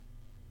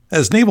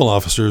As naval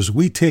officers,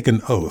 we take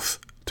an oath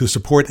to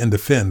support and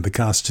defend the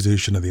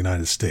Constitution of the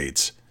United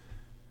States.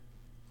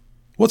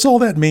 What's all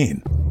that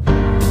mean?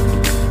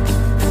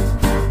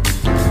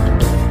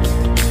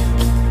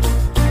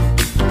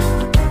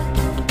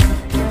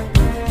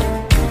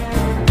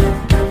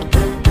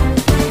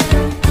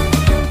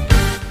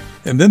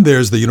 And then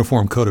there's the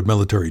Uniform Code of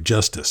Military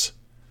Justice.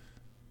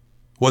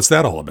 What's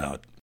that all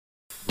about?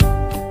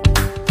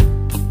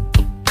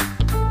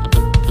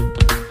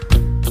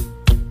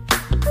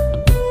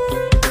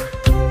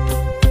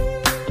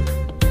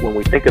 When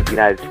we think of the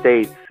United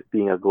States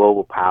being a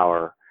global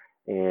power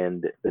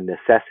and the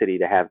necessity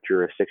to have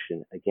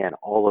jurisdiction, again,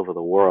 all over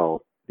the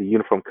world, the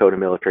Uniform Code of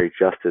Military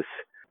Justice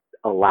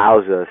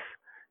allows us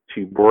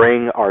to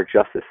bring our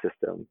justice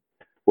system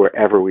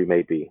wherever we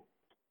may be.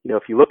 You know,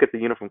 if you look at the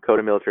Uniform Code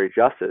of Military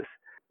Justice,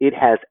 it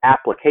has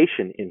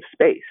application in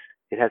space.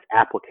 It has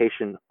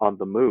application on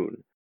the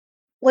moon.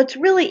 What's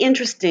really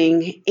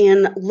interesting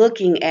in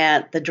looking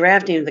at the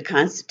drafting of the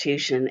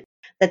Constitution,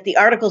 that the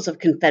Articles of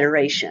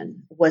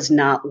Confederation was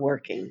not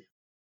working.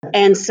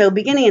 And so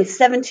beginning in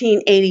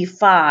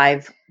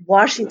 1785,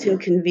 Washington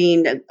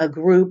convened a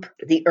group,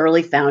 the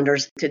early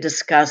founders, to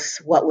discuss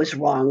what was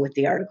wrong with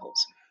the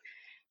Articles.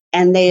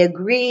 And they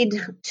agreed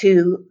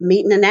to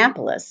meet in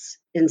Annapolis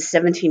in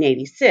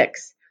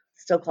 1786,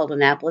 the so-called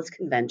Annapolis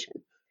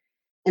Convention.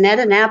 And at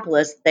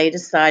Annapolis, they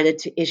decided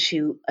to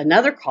issue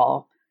another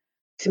call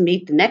to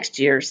meet the next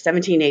year,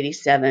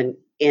 1787,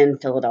 in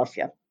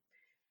Philadelphia.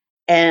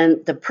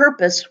 And the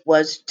purpose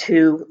was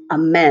to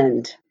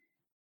amend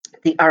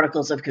the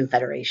Articles of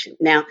Confederation.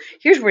 Now,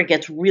 here's where it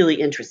gets really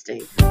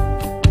interesting.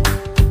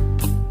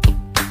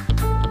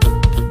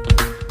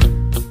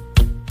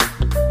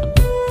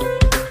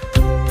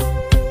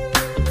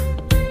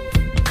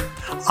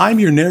 I'm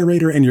your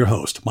narrator and your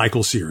host,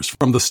 Michael Sears,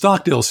 from the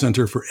Stockdale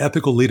Center for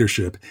Ethical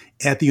Leadership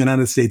at the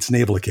United States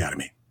Naval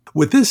Academy.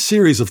 With this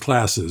series of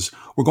classes,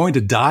 we're going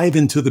to dive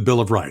into the Bill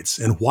of Rights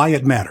and why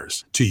it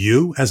matters to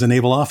you as a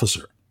naval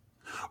officer.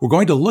 We're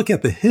going to look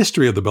at the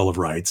history of the Bill of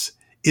Rights,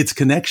 its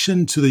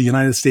connection to the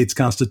United States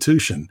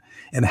Constitution,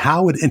 and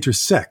how it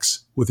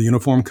intersects with the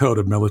Uniform Code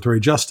of Military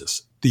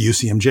Justice, the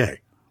UCMJ.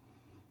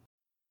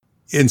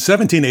 In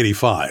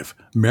 1785,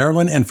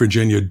 Maryland and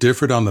Virginia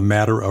differed on the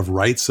matter of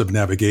rights of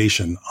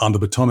navigation on the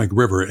Potomac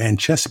River and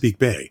Chesapeake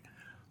Bay.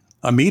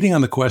 A meeting on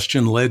the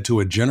question led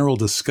to a general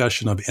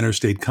discussion of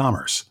interstate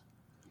commerce.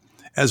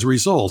 As a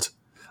result,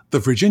 the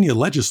Virginia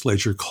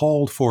legislature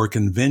called for a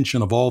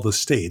convention of all the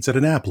states at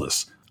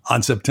Annapolis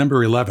on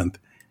September 11,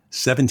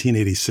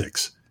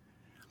 1786.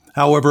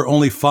 However,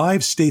 only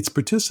 5 states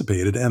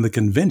participated, and the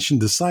convention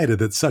decided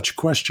that such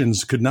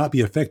questions could not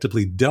be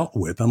effectively dealt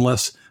with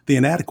unless the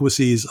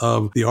inadequacies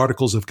of the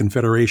Articles of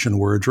Confederation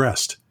were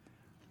addressed.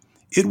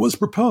 It was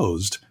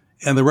proposed,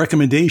 and the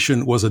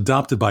recommendation was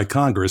adopted by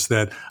Congress,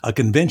 that a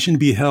convention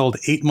be held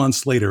 8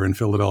 months later in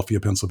Philadelphia,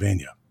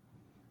 Pennsylvania.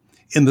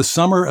 In the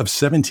summer of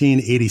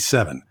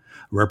 1787,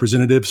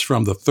 representatives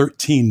from the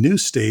 13 new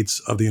states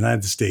of the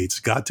United States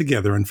got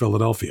together in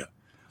Philadelphia.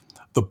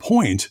 The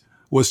point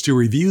was to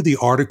review the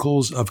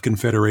Articles of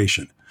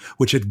Confederation,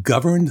 which had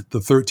governed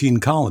the 13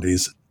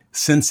 colonies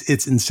since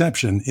its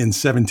inception in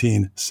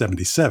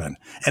 1777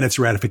 and its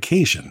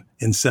ratification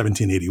in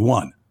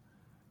 1781.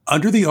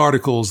 Under the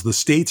Articles, the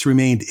states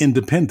remained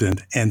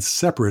independent and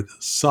separate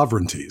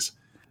sovereignties.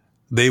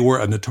 They were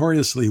a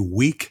notoriously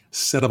weak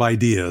set of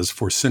ideas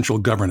for central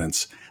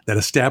governance that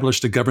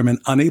established a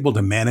government unable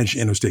to manage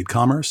interstate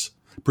commerce,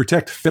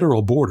 protect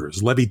federal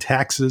borders, levy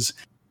taxes,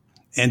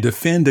 and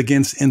defend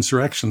against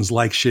insurrections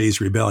like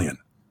Shays' Rebellion.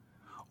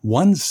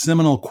 One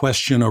seminal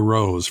question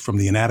arose from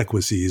the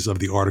inadequacies of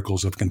the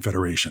Articles of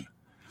Confederation.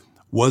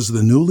 Was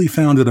the newly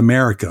founded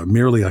America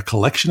merely a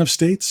collection of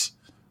states,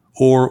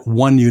 or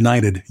one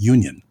united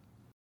union?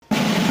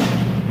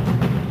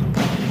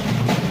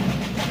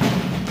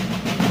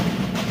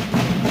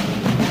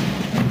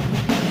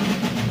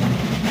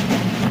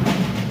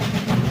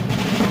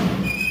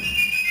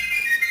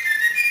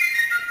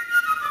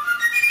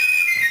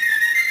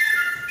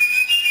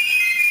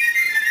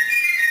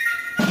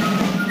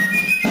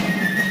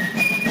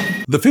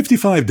 The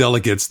 55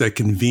 delegates that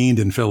convened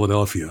in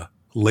Philadelphia,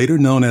 later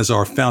known as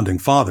our Founding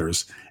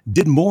Fathers,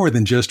 did more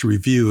than just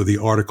review the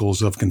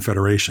Articles of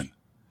Confederation.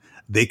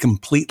 They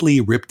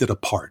completely ripped it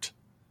apart.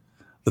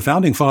 The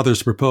Founding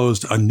Fathers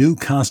proposed a new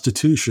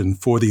constitution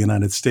for the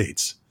United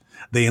States.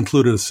 They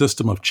included a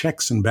system of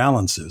checks and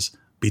balances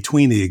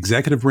between the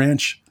executive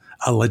branch,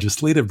 a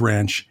legislative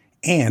branch,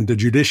 and the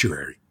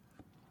judiciary.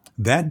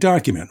 That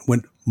document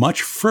went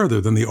much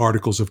further than the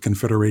Articles of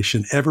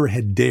Confederation ever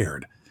had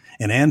dared,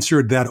 and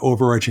answered that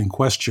overarching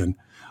question: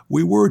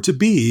 we were to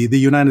be the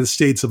United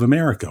States of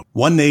America,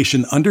 one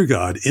nation under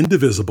God,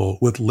 indivisible,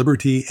 with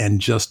liberty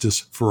and justice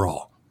for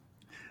all.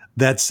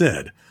 That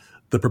said,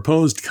 the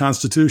proposed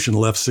Constitution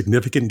left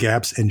significant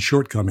gaps and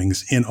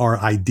shortcomings in our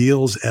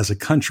ideals as a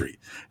country,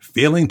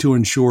 failing to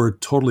ensure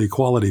total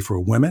equality for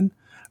women,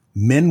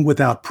 men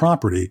without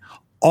property,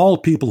 all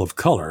people of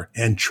color,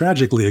 and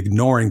tragically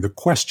ignoring the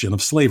question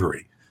of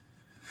slavery.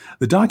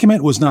 The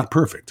document was not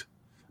perfect,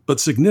 But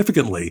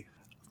significantly,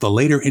 the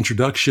later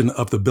introduction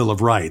of the Bill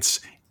of Rights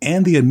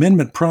and the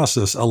amendment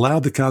process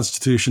allowed the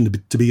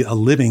Constitution to be a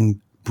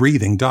living,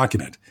 breathing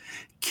document,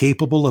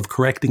 capable of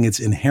correcting its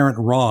inherent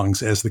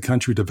wrongs as the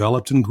country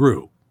developed and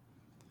grew.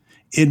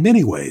 In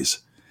many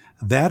ways,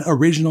 that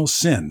original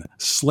sin,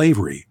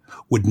 slavery,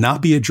 would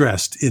not be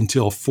addressed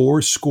until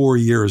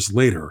 80 years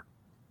later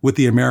with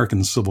the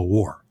American Civil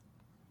War.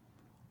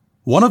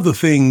 One of the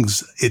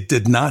things it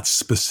did not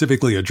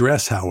specifically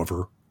address,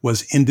 however,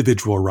 was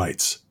individual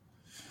rights.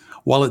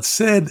 While it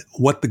said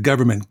what the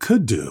government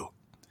could do,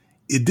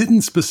 it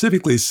didn't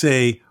specifically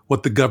say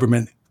what the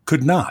government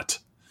could not.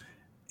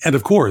 And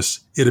of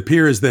course, it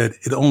appears that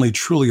it only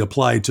truly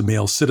applied to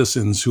male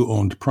citizens who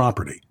owned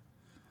property.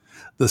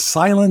 The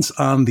silence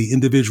on the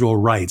individual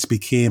rights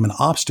became an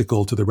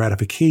obstacle to the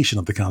ratification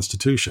of the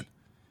Constitution.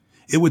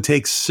 It would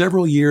take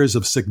several years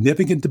of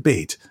significant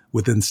debate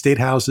within state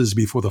houses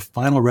before the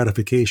final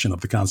ratification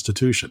of the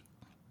Constitution.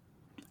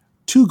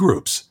 Two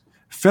groups,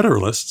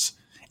 Federalists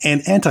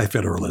and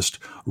Anti-Federalists,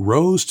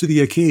 rose to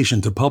the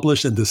occasion to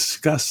publish and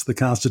discuss the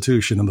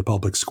Constitution in the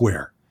public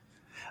square.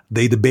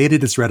 They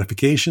debated its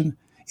ratification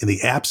in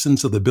the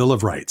absence of the Bill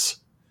of Rights.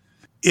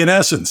 In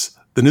essence,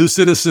 the new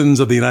citizens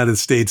of the United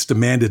States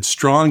demanded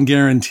strong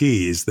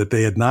guarantees that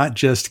they had not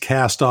just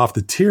cast off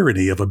the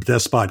tyranny of a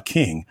despot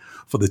king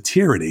for the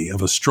tyranny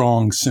of a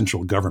strong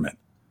central government.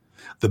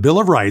 The Bill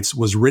of Rights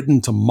was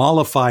written to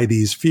mollify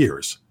these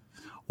fears.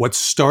 What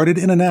started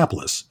in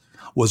Annapolis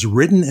was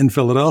written in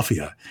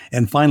Philadelphia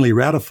and finally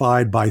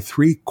ratified by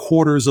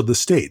 3/4 of the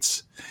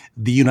states.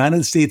 The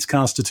United States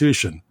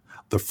Constitution,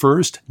 the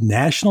first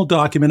national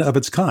document of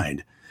its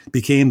kind,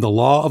 became the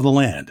law of the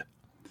land.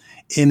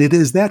 And it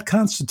is that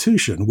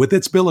Constitution, with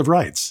its Bill of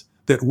Rights,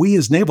 that we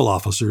as naval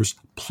officers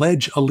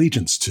pledge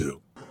allegiance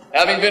to.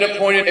 Having been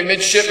appointed a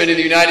midshipman in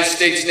the United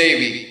States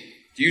Navy,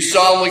 do you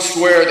solemnly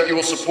swear that you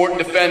will support and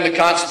defend the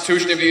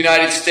Constitution of the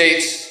United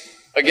States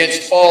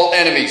against all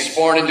enemies,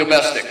 foreign and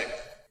domestic,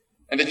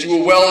 and that you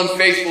will well and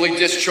faithfully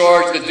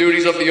discharge the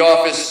duties of the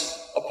office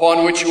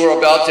upon which you are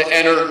about to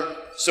enter,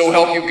 so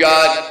help you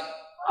God?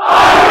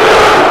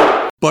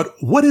 But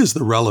what is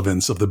the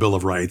relevance of the Bill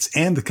of Rights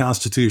and the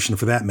Constitution,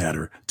 for that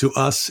matter, to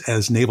us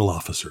as naval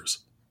officers?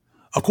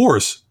 Of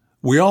course,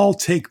 we all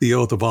take the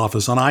oath of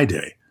office on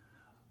I-Day.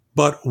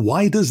 But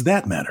why does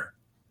that matter?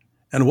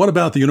 And what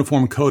about the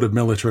Uniform Code of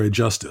Military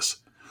Justice?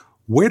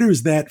 Where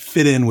does that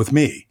fit in with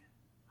me?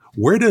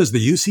 Where does the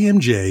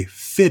UCMJ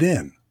fit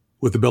in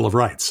with the Bill of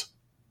Rights?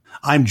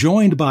 I'm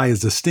joined by a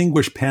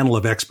distinguished panel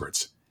of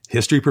experts,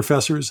 history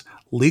professors,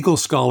 legal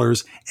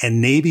scholars, and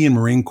Navy and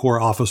Marine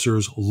Corps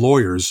officers,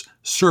 lawyers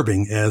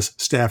serving as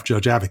staff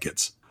judge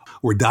advocates.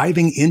 We're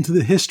diving into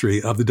the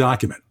history of the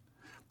document,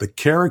 the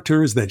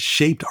characters that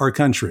shaped our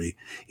country,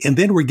 and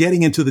then we're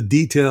getting into the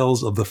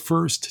details of the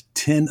first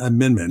 10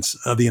 amendments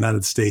of the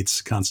United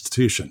States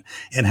Constitution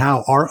and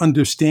how our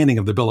understanding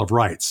of the Bill of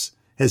Rights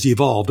has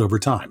evolved over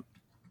time.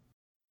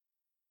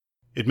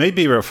 It may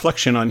be a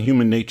reflection on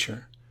human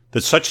nature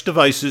that such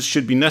devices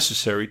should be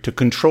necessary to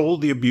control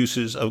the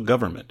abuses of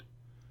government.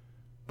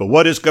 But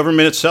what is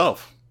government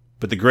itself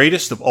but the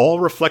greatest of all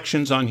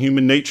reflections on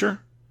human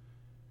nature?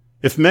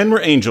 If men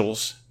were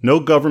angels, no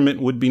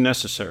government would be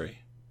necessary.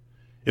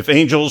 If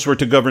angels were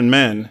to govern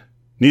men,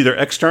 neither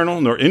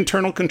external nor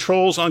internal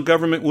controls on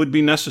government would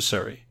be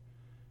necessary.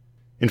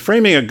 In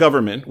framing a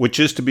government which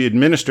is to be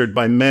administered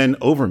by men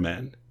over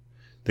men,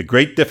 the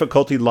great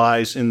difficulty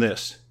lies in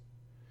this.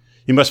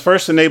 You must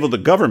first enable the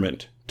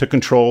government to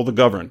control the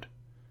governed,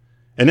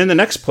 and in the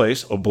next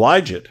place,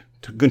 oblige it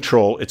to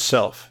control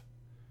itself.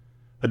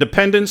 A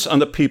dependence on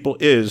the people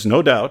is,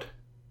 no doubt,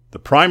 the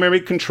primary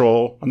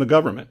control on the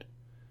government,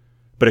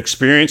 but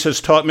experience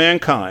has taught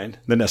mankind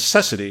the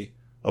necessity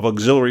of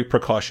auxiliary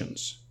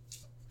precautions.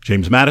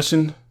 James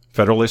Madison,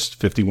 Federalist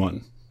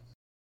 51.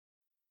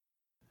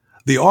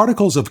 The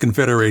Articles of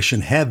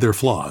Confederation had their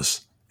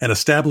flaws and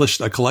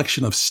established a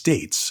collection of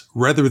states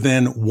rather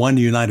than one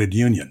united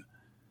union.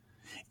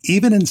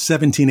 Even in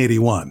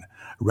 1781,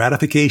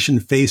 ratification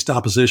faced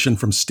opposition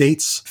from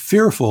states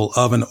fearful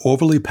of an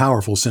overly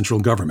powerful central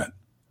government.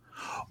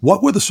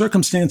 What were the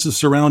circumstances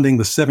surrounding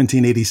the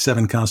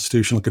 1787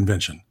 Constitutional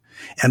Convention?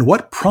 And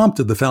what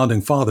prompted the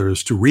Founding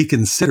Fathers to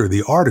reconsider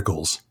the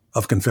Articles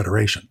of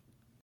Confederation?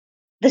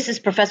 This is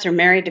Professor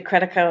Mary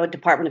DeCredico,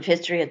 Department of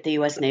History at the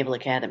U.S. Naval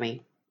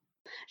Academy.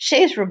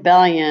 Shays'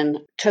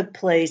 Rebellion took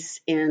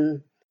place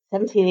in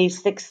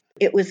 1786.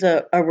 It was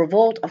a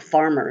revolt of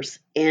farmers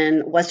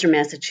in western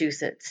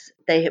Massachusetts.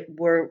 They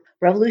were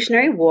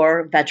Revolutionary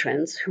War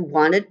veterans who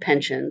wanted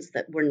pensions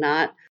that were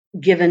not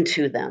given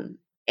to them.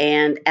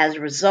 And as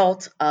a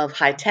result of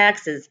high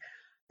taxes,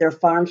 their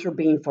farms were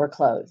being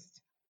foreclosed.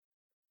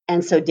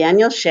 And so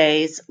Daniel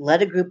Shays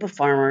led a group of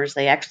farmers.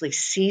 They actually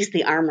seized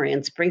the armory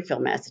in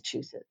Springfield,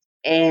 Massachusetts.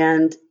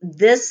 And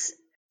this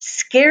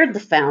scared the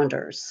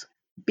founders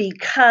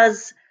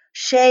because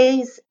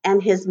Shays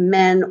and his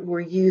men were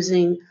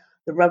using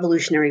the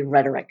revolutionary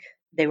rhetoric.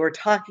 They were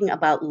talking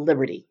about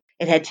liberty.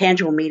 It had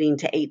tangible meaning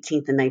to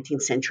 18th and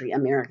 19th century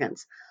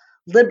Americans.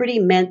 Liberty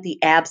meant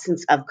the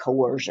absence of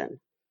coercion.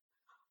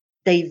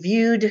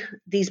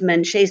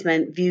 Shays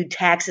men viewed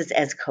taxes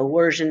as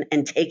coercion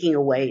and taking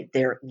away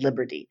their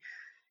liberty,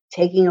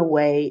 taking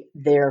away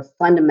their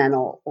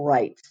fundamental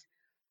rights.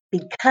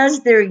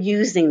 Because they're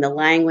using the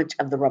language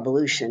of the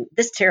revolution,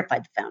 this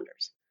terrified the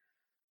founders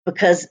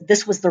because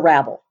this was the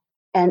rabble.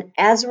 And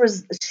as a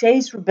result,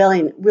 Shays'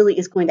 rebellion really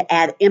is going to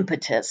add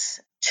impetus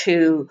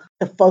to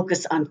the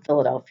focus on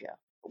Philadelphia.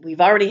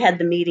 We've already had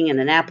the meeting in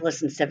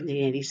Annapolis in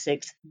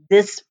 1786.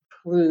 This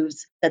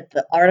proves that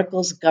the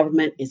Articles of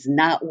Government is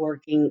not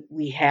working.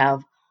 We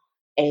have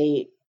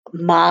a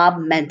mob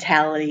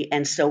mentality,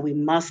 and so we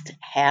must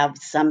have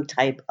some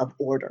type of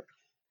order.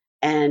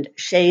 And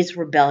Shays'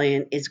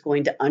 rebellion is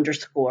going to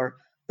underscore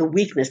the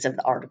weakness of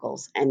the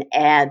Articles and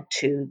add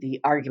to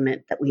the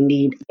argument that we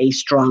need a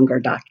stronger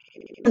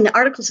document. And the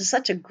Articles is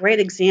such a great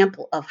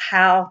example of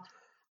how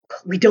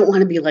we don't want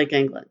to be like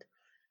England.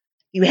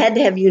 You had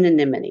to have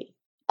unanimity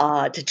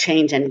to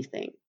change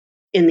anything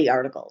in the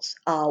Articles.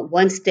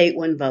 One state,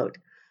 one vote.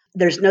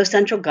 There's no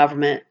central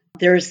government.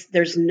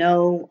 There's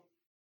no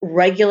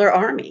regular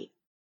army.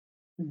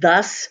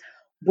 Thus,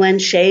 when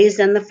Shays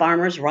and the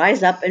farmers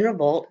rise up in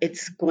revolt,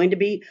 it's going to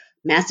be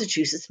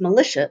Massachusetts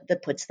militia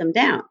that puts them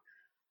down,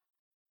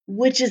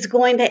 which is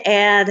going to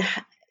add,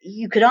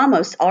 you could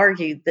almost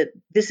argue that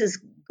this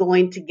is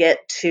going to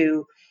get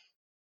to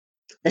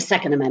the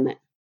Second Amendment.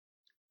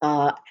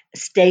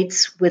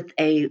 States with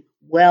a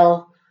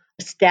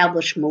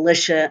well-established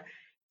militia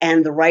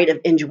and the right of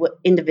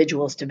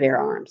individuals to bear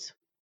arms.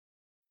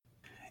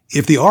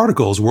 If the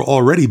Articles were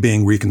already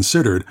being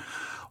reconsidered,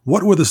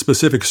 what were the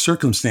specific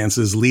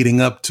circumstances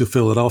leading up to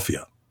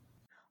Philadelphia?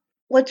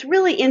 What's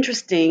really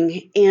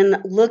interesting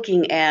in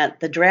looking at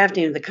the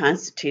drafting of the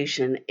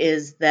Constitution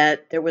is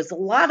that there was a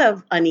lot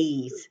of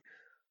unease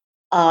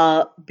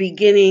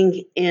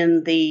beginning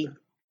in the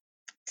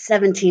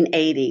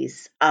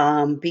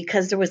 1780s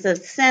because there was a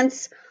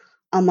sense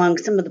among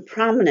some of the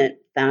prominent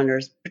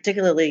founders,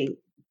 particularly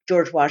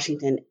George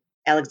Washington,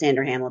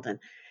 Alexander Hamilton,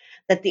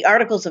 that the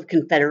Articles of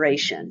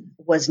Confederation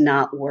was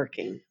not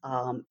working.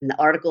 And the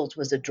Articles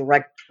was a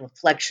direct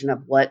reflection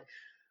of what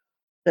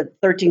the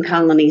 13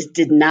 colonies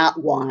did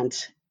not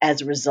want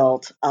as a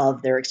result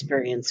of their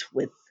experience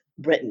with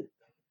Britain.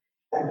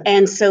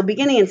 And so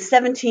beginning in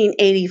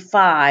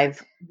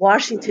 1785,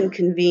 Washington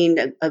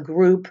convened a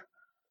group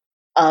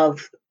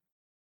of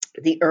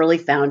the early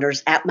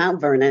founders at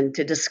Mount Vernon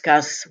to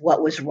discuss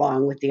what was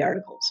wrong with the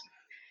Articles.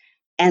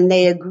 And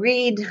they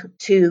agreed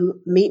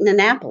to meet in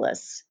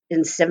Annapolis in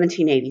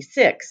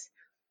 1786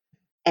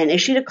 and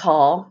issued a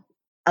call.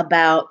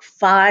 About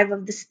 5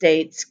 of the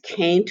states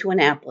came to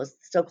Annapolis,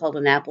 the so-called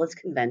Annapolis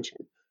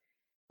Convention.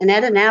 And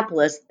at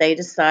Annapolis, they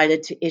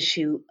decided to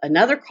issue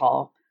another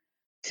call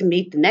to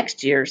meet the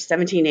next year,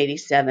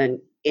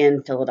 1787,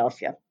 in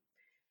Philadelphia.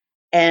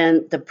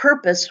 And the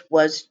purpose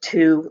was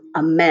to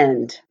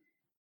amend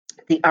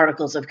the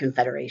Articles of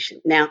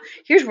Confederation. Now,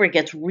 here's where it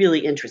gets really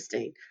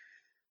interesting,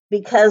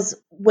 because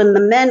when the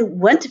men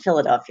went to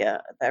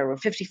Philadelphia, there were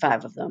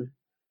 55 of them.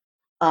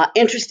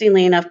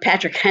 Interestingly enough,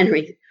 Patrick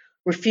Henry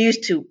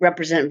refused to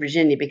represent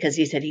Virginia because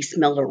he said he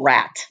smelled a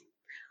rat.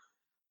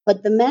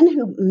 But the men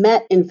who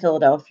met in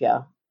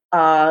Philadelphia,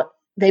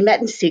 they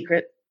met in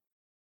secret.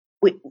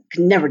 We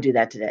could never do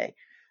that today.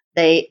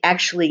 They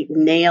actually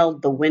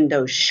nailed the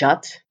windows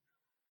shut.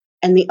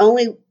 And the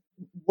only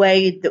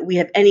way that we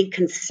have any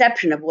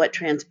conception of what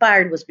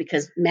transpired was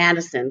because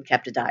Madison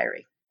kept a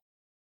diary.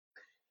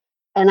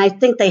 And I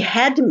think they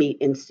had to meet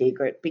in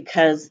secret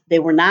because they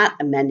were not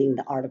amending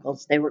the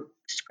Articles. They were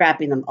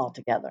scrapping them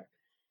altogether.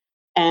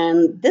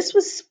 And this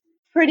was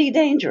pretty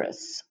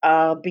dangerous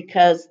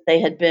because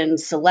they had been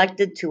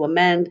selected to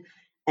amend,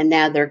 and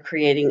now they're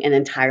creating an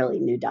entirely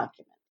new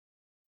document.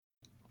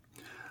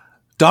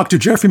 Dr.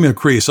 Jeffrey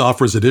McCrease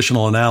offers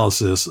additional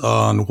analysis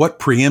on what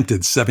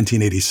preempted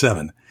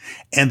 1787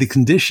 and the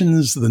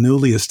conditions the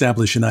newly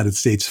established United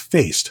States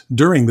faced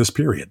during this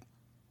period.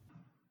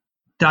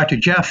 Dr.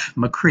 Jeff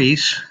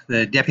McCrease,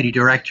 the Deputy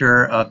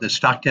Director of the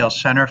Stockdale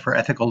Center for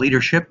Ethical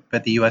Leadership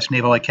at the U.S.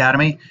 Naval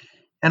Academy,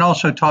 and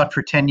also taught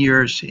for 10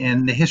 years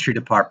in the History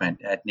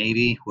Department at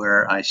Navy,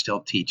 where I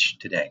still teach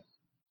today.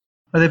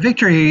 Well, the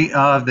victory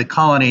of the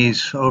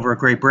colonies over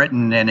Great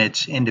Britain and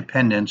its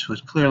independence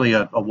was clearly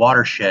a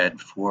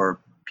watershed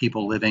for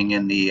people living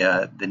in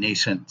the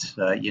nascent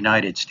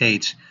United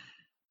States.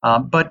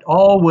 But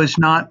all was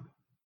not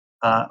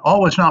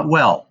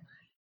well.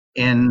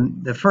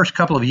 In the first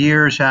couple of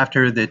years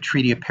after the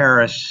Treaty of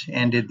Paris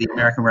ended the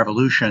American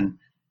Revolution,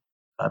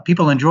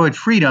 people enjoyed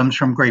freedoms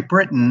from Great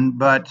Britain,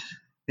 but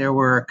there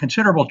were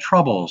considerable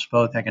troubles,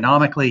 both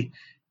economically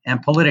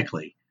and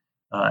politically.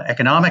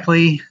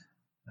 Economically,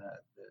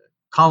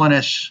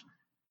 colonists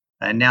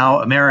and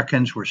now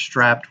Americans were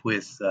strapped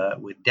with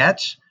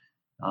debts.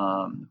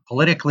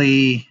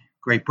 Politically,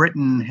 Great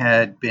Britain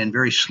had been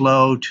very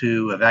slow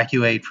to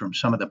evacuate from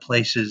some of the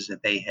places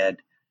that they had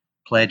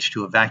pledged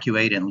to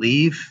evacuate and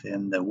leave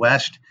in the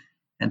West.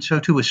 And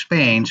so too was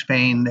Spain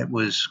that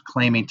was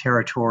claiming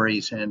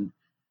territories in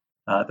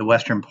the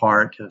western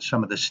part of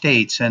some of the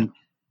states. And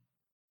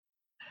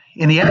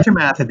In the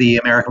aftermath of the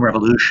American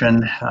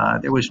Revolution,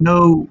 there was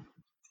no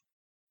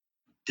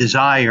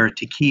desire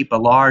to keep a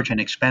large and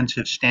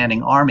expensive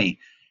standing army.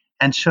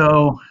 And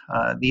so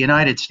the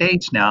United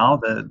States now,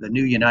 the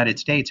new United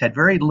States, had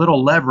very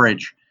little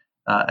leverage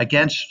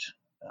against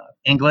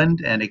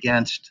England and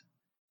against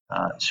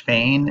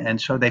Spain. And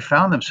so they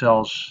found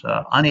themselves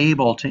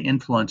unable to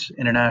influence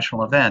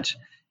international events.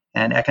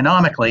 And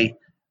economically,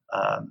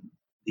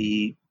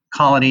 the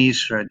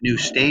colonies or new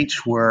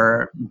states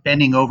were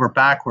bending over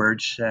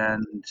backwards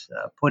and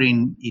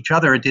putting each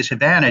other at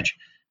disadvantage,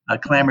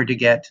 clamored to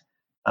get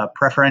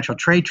preferential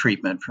trade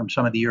treatment from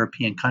some of the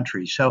European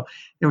countries. So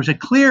there was a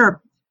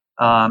clear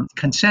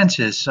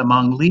consensus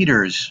among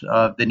leaders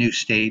of the new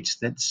states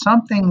that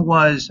something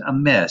was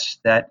amiss,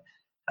 that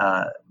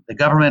the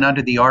government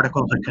under the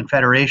Articles of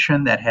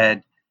Confederation that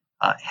had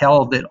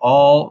held that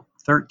all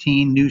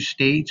 13 new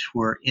states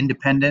were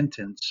independent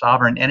and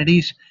sovereign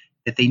entities,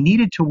 that they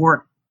needed to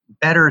work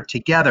better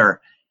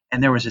together.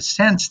 And there was a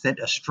sense that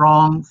a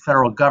strong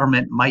federal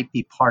government might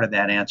be part of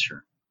that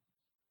answer.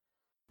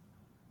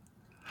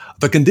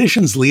 The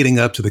conditions leading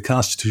up to the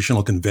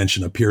Constitutional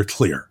Convention appear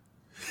clear.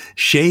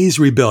 Shays'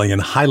 Rebellion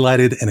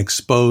highlighted and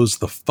exposed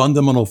the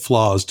fundamental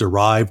flaws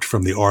derived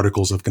from the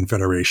Articles of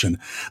Confederation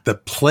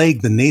that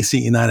plagued the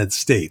nascent United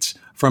States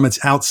from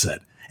its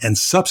outset and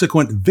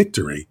subsequent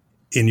victory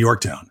in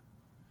Yorktown.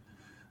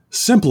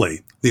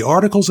 Simply, the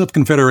Articles of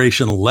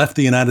Confederation left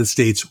the United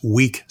States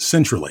weak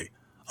centrally,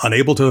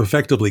 unable to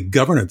effectively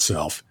govern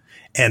itself,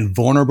 and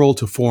vulnerable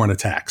to foreign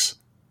attacks.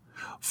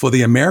 For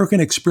the American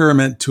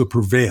experiment to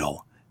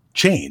prevail,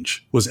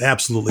 change was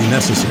absolutely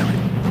necessary.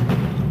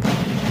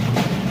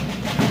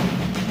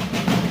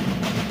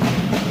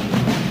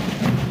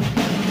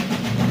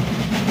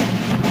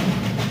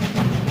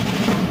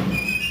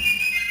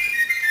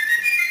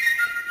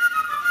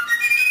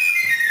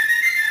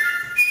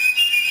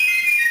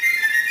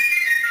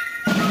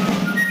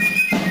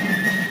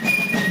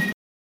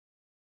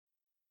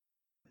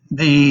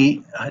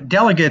 The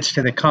delegates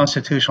to the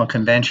Constitutional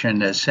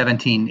Convention of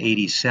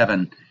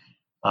 1787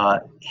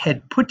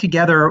 had put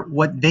together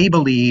what they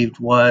believed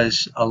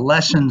was a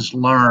lessons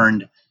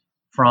learned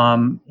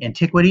from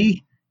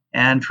antiquity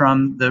and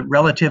from the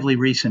relatively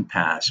recent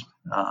past.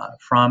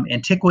 From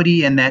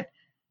antiquity, in that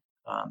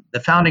the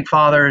founding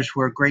fathers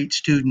were great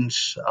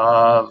students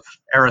of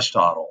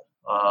Aristotle,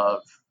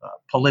 of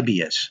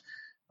Polybius,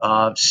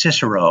 of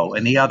Cicero,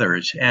 and the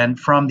others. And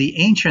from the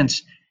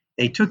ancients,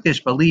 they took this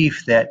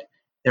belief that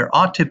there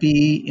ought to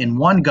be in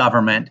one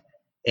government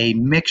a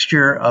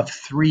mixture of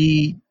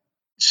three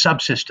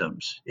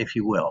subsystems, if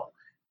you will.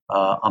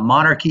 A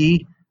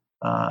monarchy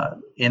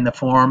in the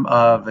form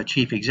of a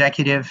chief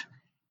executive,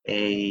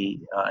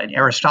 an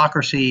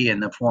aristocracy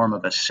in the form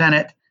of a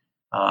Senate,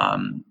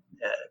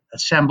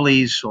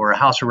 assemblies or a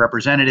House of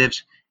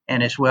Representatives,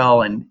 and as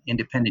well an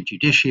independent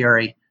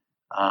judiciary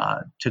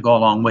to go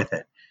along with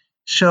it.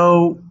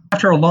 So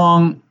after a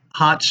long,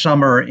 hot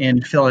summer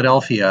in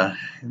Philadelphia,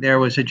 there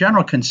was a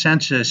general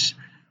consensus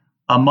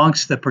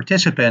amongst the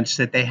participants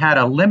that they had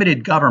a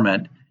limited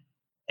government.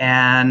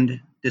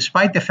 And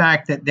despite the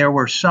fact that there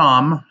were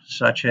some,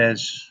 such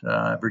as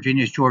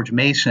Virginia's George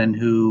Mason,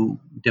 who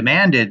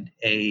demanded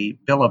a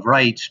Bill of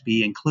Rights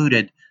be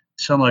included,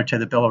 similar to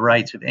the Bill of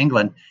Rights of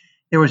England,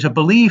 there was a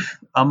belief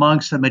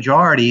amongst the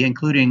majority,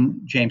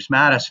 including James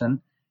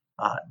Madison,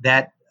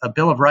 that a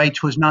Bill of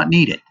Rights was not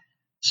needed.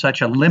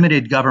 Such a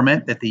limited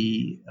government that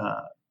the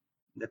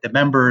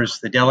members,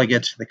 the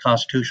delegates of the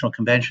Constitutional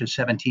Convention of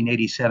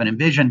 1787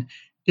 envisioned,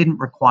 didn't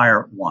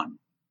require one.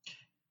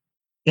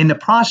 In the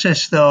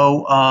process,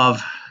 though,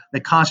 of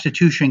the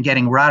Constitution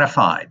getting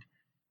ratified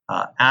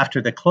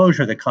after the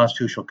closure of the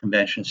Constitutional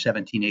Convention of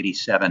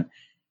 1787,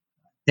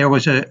 there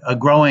was a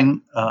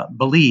growing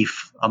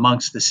belief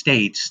amongst the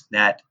states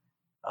that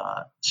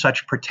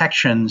such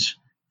protections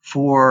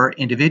for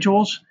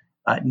individuals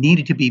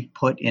needed to be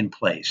put in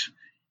place.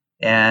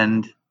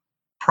 And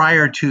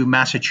prior to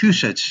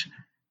Massachusetts'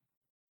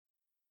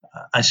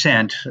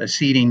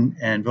 acceding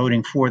and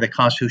voting for the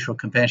Constitutional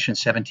Convention of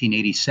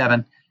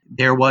 1787,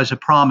 there was a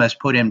promise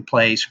put in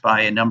place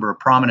by a number of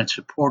prominent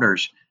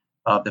supporters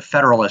of the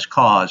Federalist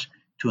cause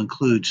to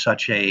include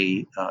such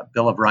a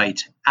Bill of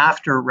Rights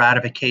after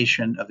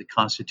ratification of the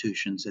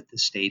constitutions that the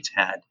states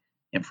had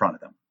in front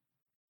of them.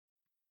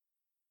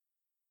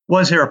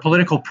 Was there a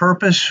political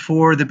purpose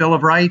for the Bill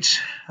of Rights?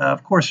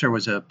 Of course, there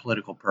was a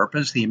political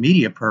purpose. The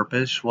immediate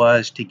purpose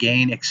was to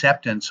gain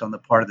acceptance on the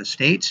part of the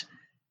states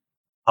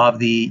of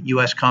the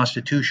U.S.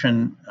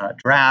 Constitution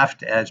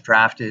draft as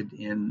drafted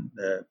in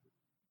the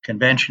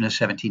Convention of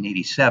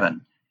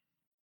 1787.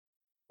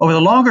 Over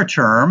the longer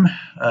term,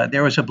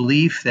 there was a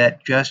belief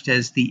that just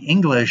as the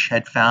English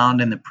had found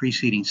in the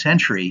preceding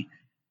century,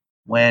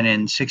 when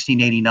in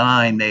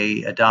 1689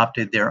 they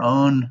adopted their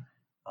own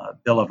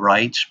Bill of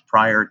Rights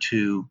prior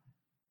to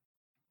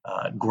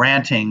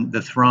granting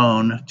the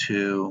throne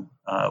to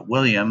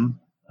William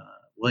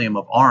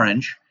of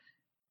Orange,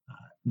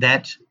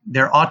 that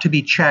there ought to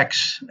be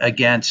checks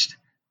against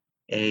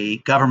a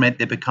government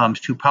that becomes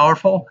too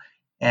powerful,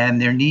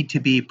 and there need to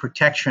be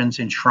protections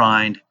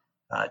enshrined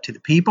to the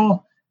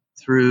people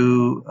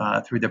through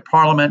the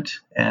parliament,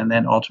 and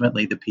then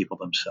ultimately the people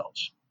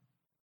themselves.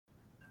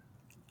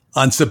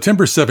 On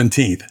September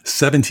 17th,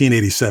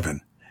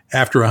 1787,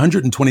 after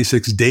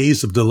 126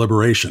 days of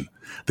deliberation,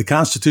 the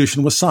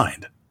Constitution was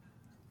signed.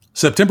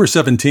 September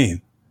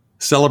 17th,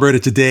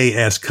 celebrated today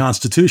as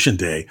Constitution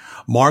Day,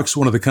 marks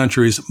one of the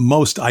country's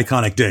most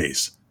iconic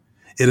days.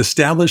 It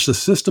established a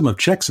system of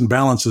checks and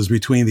balances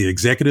between the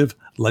executive,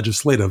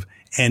 legislative,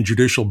 and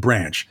judicial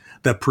branch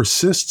that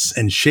persists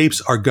and shapes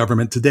our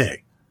government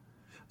today.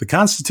 The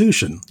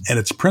Constitution and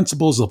its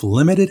principles of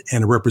limited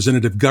and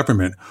representative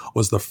government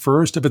was the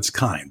first of its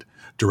kind,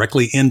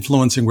 directly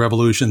influencing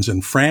revolutions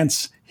in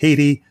France,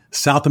 Haiti,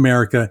 South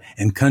America,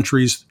 and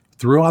countries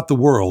throughout the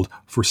world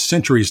for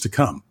centuries to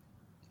come.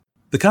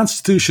 The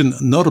Constitution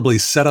notably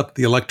set up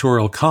the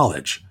Electoral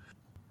College.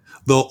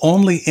 Though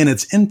only in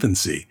its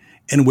infancy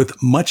and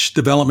with much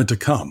development to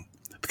come,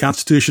 the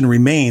Constitution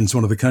remains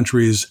one of the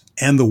country's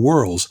and the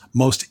world's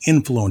most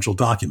influential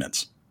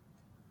documents.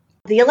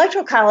 The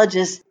Electoral College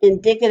is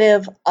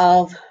indicative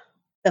of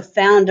the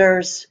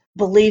founders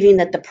believing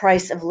that the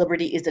price of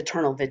liberty is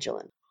eternal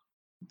vigilance.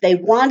 They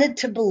wanted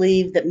to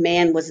believe that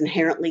man was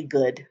inherently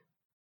good,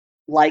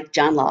 like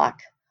John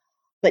Locke,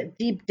 but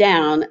deep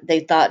down, they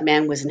thought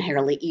man was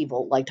inherently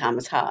evil, like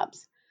Thomas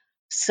Hobbes.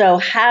 So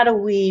how do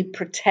we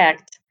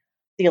protect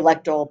the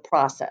electoral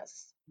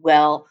process?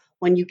 Well,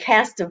 when you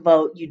cast a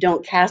vote, you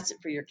don't cast it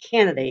for your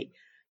candidate.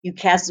 You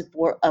cast it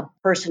for a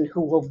person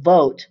who will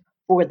vote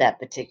for that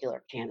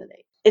particular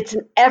candidate. It's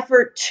an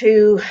effort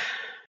to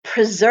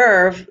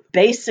preserve,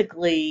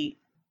 basically,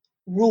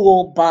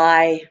 rule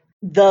by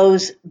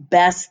those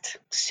best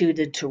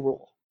suited to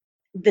rule.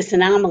 This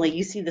anomaly,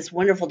 you see this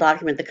wonderful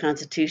document, the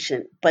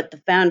Constitution, but the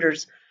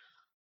founders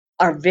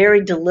are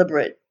very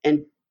deliberate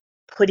in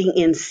putting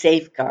in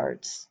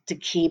safeguards to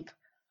keep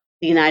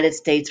the United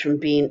States from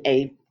being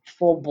a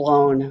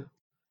full-blown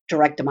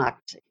direct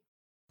democracy.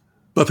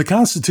 But the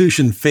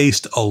Constitution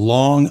faced a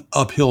long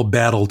uphill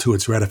battle to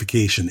its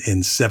ratification in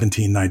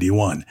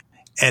 1791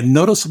 and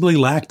noticeably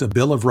lacked a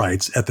Bill of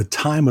Rights at the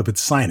time of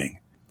its signing.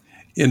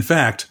 In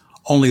fact,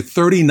 only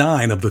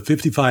 39 of the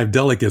 55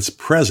 delegates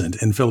present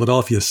in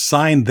Philadelphia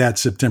signed that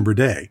September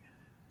day.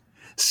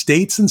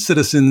 States and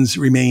citizens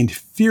remained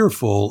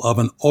fearful of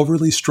an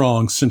overly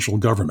strong central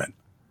government.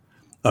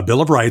 A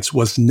Bill of Rights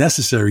was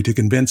necessary to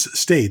convince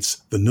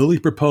states the newly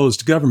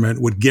proposed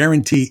government would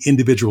guarantee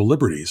individual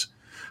liberties,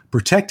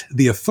 protect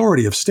the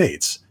authority of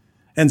states,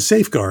 and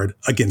safeguard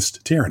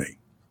against tyranny.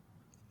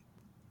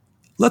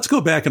 Let's go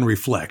back and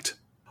reflect.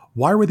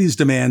 Why were these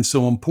demands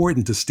so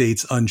important to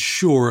states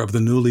unsure of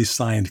the newly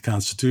signed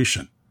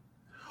Constitution?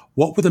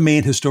 What were the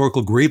main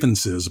historical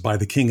grievances by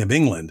the King of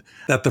England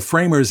that the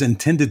framers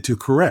intended to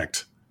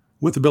correct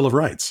with the Bill of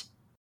Rights?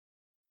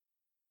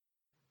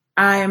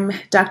 I'm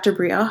Dr.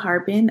 Brielle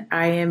Harbin.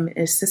 I am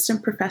an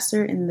assistant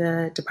professor in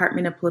the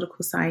Department of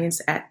Political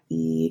Science at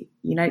the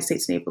United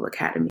States Naval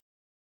Academy.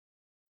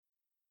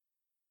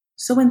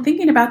 So when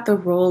thinking about the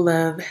role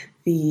of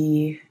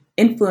the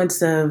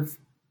influence of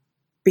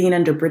being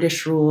under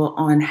British rule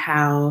on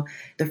how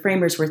the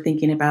framers were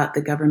thinking about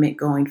the government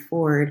going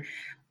forward,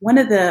 one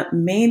of the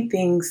main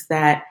things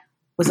that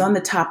was on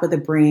the top of the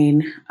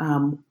brain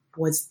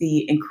was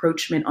the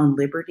encroachment on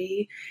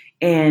liberty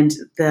and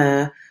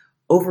the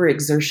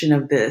overexertion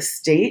of the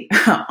state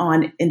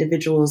on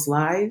individuals'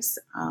 lives,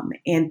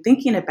 and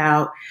thinking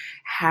about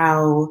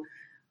how,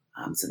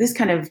 so this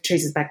kind of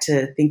traces back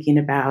to thinking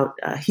about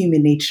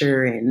human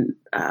nature, and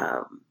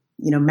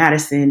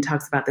Madison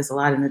talks about this a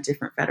lot in the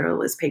different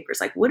Federalist Papers.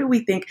 Like, what do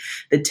we think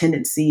the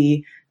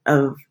tendency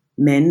of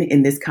men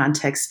in this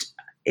context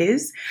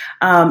is?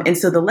 And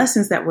so the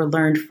lessons that were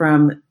learned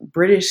from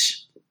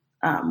British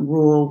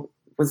rule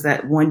was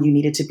that, one, you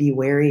needed to be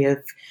wary of,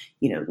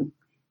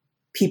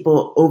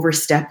 people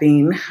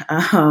overstepping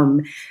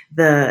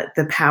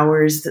the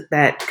powers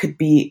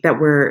that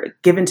were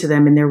given to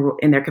them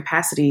in their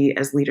capacity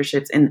as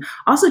leaderships, and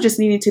also just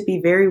needing to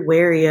be very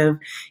wary of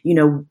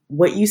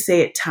what you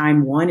say at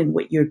time one and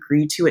what you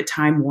agree to at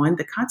time one,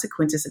 the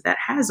consequences that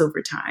has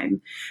over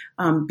time,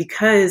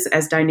 because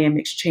as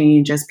dynamics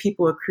change, as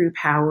people accrue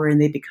power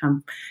and they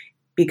become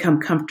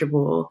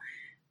comfortable,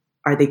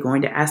 are they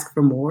going to ask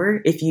for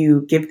more? If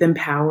you give them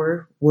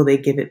power, will they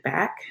give it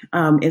back?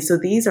 And so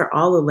these are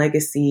all a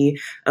legacy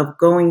of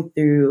going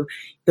through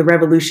the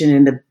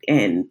revolution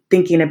and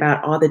thinking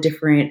about all the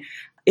different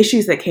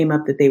issues that came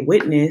up that they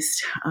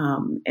witnessed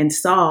and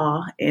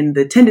saw, and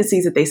the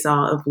tendencies that they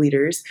saw of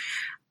leaders,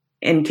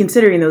 and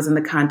considering those in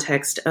the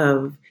context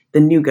of the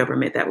new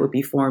government that would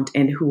be formed.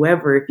 And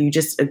whoever, if you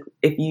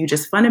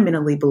just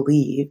fundamentally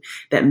believe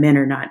that men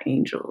are not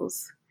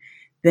angels,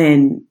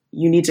 then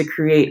you need to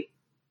create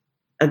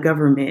a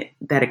government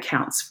that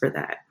accounts for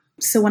that.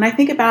 So when I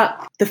think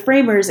about the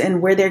framers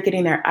and where they're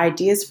getting their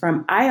ideas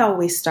from, I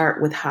always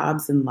start with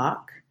Hobbes and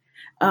Locke,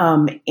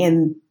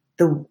 and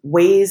the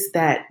ways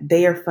that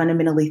they are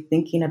fundamentally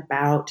thinking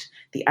about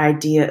the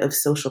idea of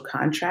social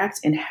contracts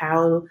and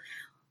how,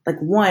 like,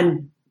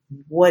 one,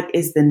 what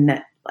is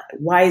the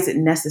why is it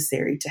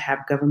necessary to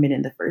have government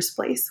in the first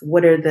place?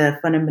 What are the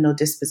fundamental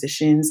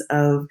dispositions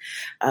of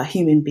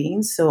human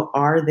beings? So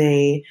are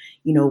they,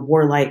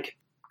 warlike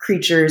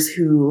creatures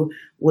who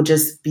will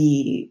just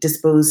be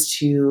disposed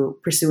to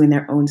pursuing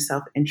their own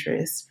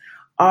self-interest?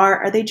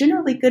 Are they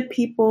generally good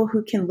people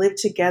who can live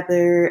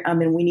together?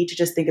 And we need to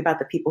just think about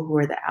the people who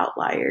are the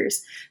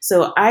outliers.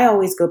 So I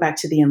always go back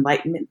to the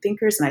Enlightenment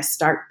thinkers, and I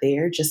start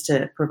there just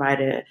to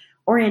provide a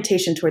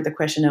orientation toward the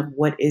question of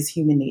what is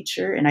human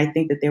nature. And I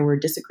think that there were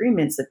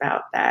disagreements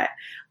about that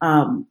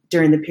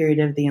during the period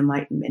of the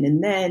Enlightenment.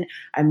 And then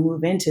I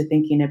move into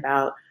thinking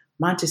about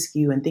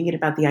Montesquieu and thinking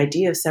about the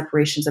idea of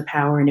separations of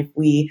power. And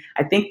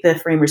I think the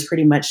framers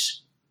pretty much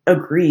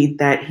agreed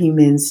that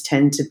humans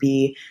tend to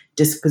be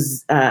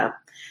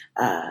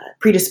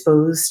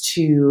predisposed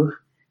to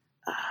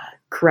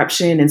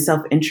corruption and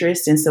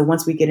self-interest. And so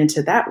once we get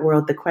into that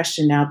world, the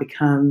question now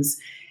becomes,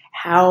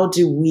 how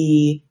do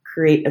we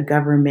create a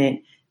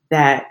government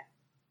that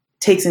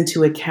takes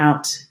into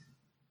account,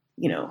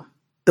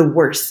 the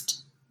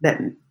worst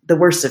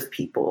of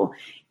people,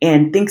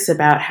 and thinks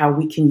about how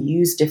we can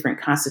use different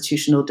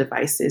constitutional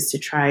devices to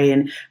try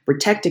and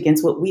protect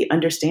against what we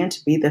understand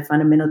to be the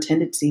fundamental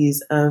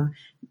tendencies of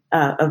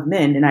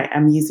men. And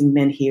I'm using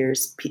men here,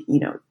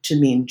 to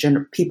mean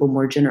people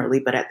more generally,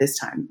 but at this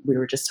time we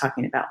were just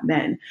talking about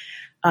men.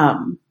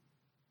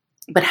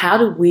 But how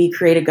do we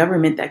create a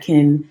government that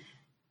can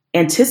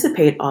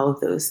anticipate all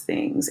of those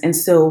things? And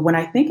so when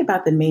I think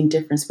about the main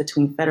difference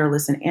between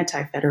Federalists and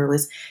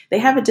Anti-Federalists, they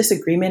have a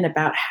disagreement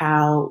about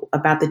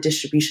the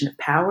distribution of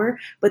power,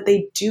 but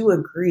they do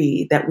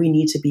agree that we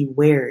need to be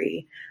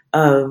wary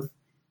of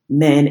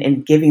men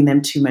and giving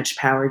them too much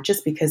power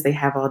just because they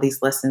have all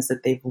these lessons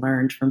that they've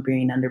learned from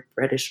being under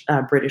British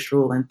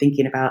rule and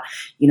thinking about,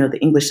 the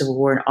English Civil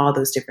War and all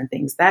those different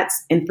things.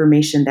 That's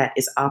information that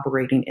is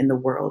operating in the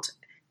world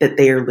that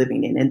they are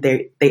living in. And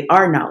they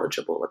are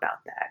knowledgeable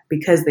about that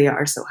because they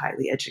are so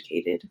highly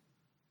educated.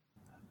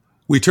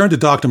 We turn to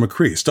Dr.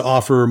 Macrease to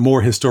offer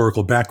more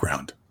historical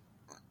background.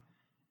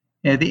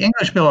 Yeah, the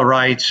English Bill of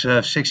Rights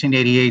of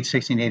 1688,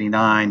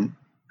 1689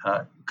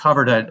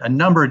 covered a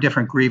number of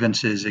different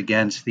grievances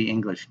against the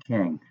English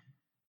king.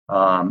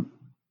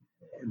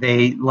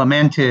 They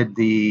lamented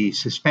the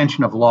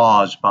suspension of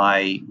laws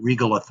by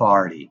regal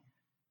authority.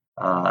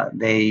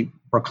 They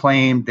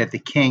proclaimed that the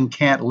king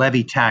can't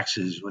levy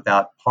taxes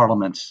without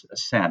Parliament's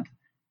assent.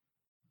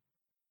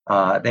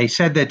 They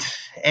said that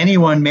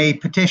anyone may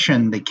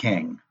petition the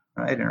king,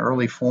 right? An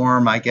early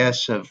form, I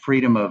guess, of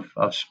freedom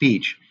of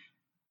speech.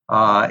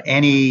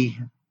 Any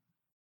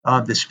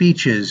of the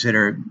speeches that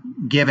are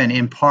given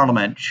in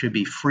Parliament should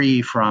be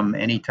free from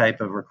any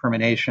type of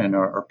recrimination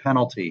or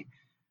penalty.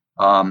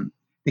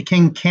 The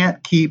king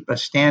can't keep a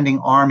standing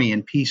army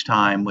in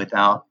peacetime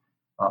without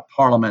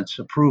Parliament's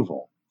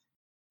approval.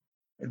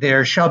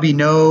 There shall be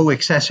no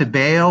excessive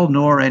bail,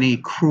 nor any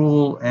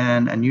cruel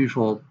and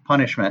unusual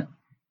punishment.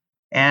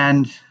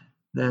 And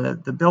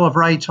the Bill of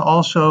Rights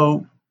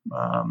also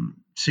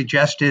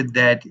suggested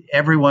that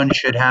everyone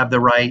should have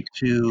the right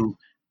to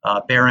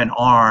bear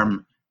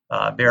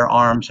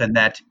arms, and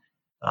that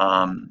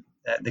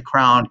the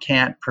Crown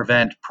can't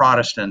prevent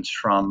Protestants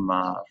from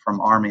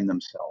arming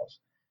themselves.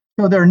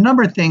 So there are a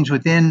number of things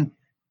within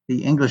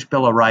the English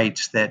Bill of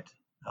Rights that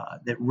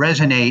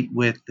resonate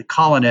with the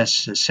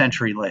colonists a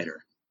century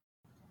later.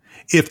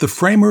 If the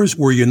framers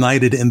were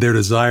united in their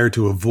desire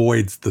to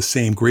avoid the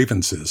same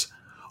grievances,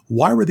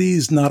 why were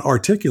these not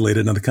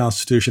articulated in the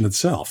Constitution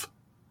itself?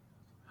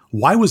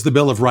 Why was the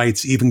Bill of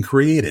Rights even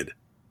created?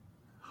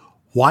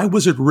 Why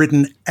was it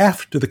written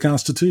after the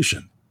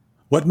Constitution?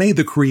 What made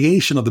the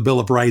creation of the Bill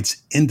of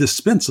Rights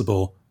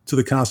indispensable to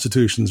the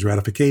Constitution's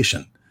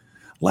ratification?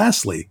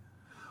 Lastly,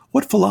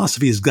 what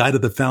philosophies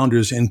guided the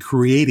founders in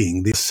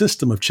creating the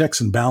system of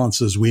checks and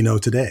balances we know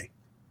today?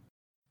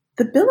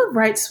 The Bill of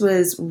Rights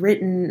was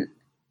written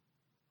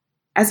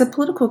as a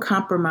political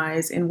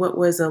compromise in what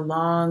was a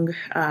long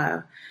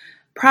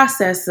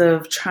process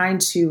of trying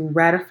to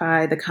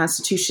ratify the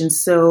Constitution.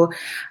 So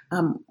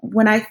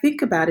when I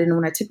think about it, and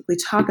when I typically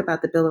talk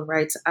about the Bill of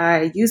Rights,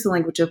 I use the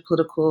language of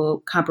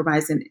political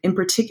compromise, and in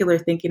particular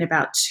thinking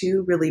about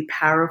two really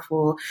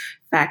powerful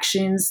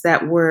factions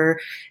that were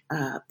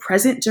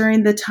present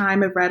during the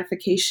time of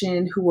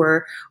ratification, who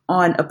were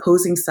on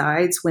opposing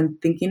sides when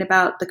thinking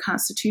about the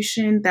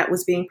Constitution that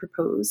was being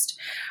proposed.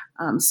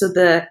 So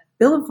the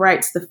Bill of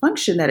Rights, the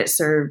function that it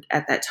served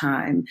at that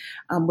time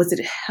was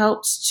it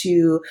helped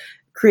to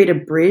create a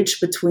bridge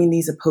between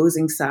these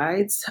opposing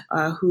sides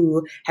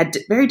who had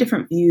very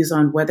different views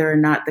on whether or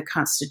not the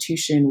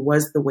Constitution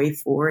was the way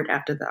forward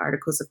after the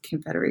Articles of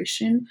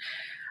Confederation.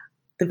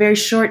 The very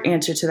short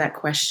answer to that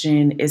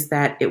question is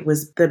that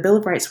the Bill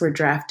of Rights were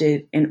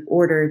drafted in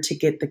order to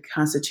get the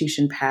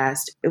Constitution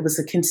passed. It was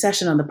a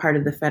concession on the part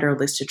of the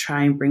Federalists to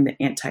try and bring the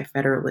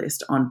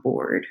Anti-Federalists on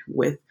board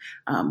with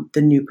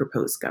the new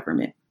proposed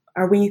government.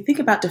 Or when you think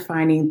about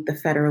defining the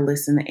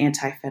Federalists and the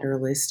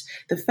Anti-Federalists,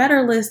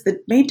 the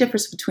main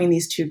difference between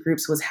these two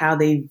groups was how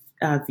they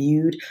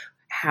viewed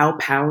how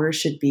power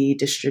should be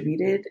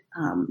distributed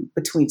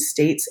between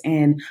states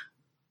and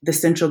the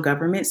central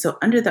government. So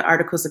under the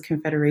Articles of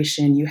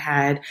Confederation, you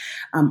had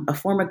a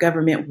form of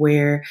government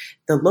where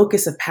the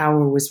locus of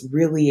power was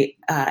really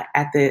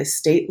at the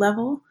state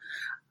level.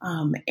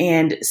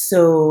 And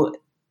so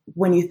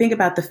when you think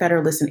about the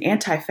Federalists and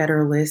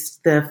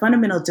Anti-Federalists, the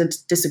fundamental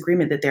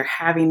disagreement that they're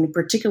having,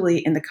 particularly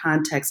in the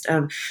context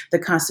of the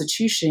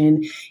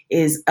Constitution,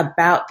 is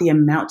about the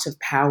amount of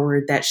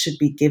power that should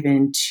be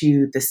given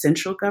to the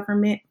central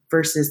government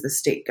versus the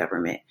state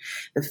government.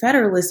 The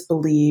Federalists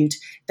believed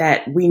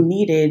that we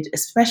needed,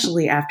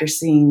 especially after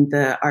seeing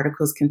the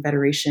Articles of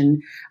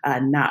Confederation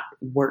not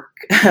work,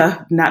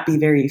 not be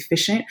very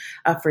efficient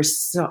for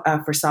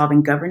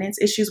solving governance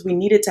issues, we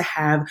needed to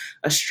have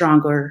a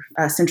stronger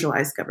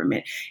centralized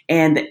government.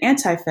 And the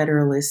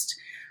Anti-Federalists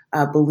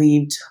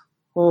believed,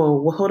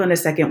 oh, well, hold on a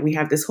second. We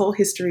have this whole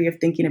history of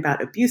thinking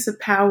about abuse of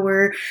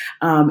power.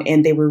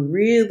 And they were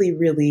really,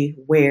 really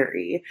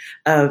wary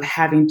of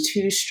having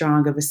too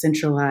strong of a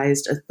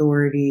centralized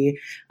authority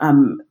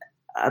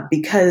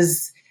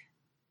because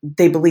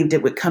they believed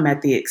it would come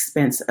at the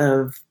expense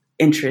of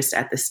interest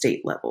at the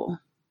state level.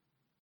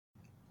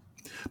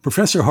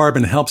 Professor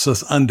Harbin helps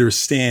us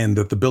understand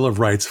that the Bill of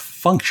Rights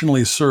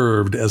functionally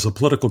served as a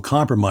political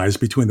compromise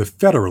between the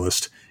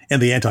Federalist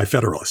and the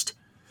Anti-Federalist.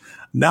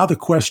 Now the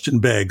question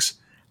begs,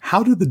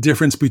 how did the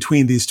difference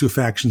between these two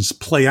factions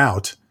play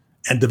out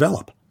and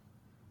develop?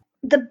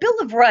 The Bill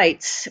of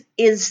Rights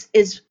is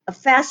a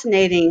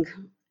fascinating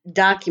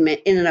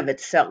document in and of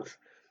itself.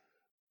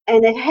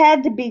 And it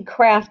had to be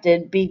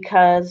crafted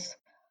because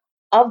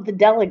of the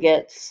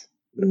delegates,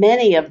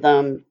 many of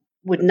them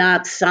would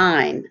not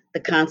sign the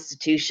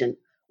Constitution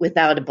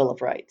without a Bill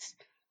of Rights.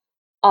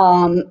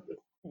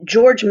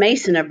 George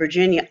Mason of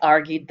Virginia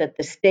argued that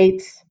the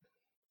states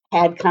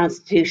had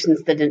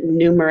constitutions that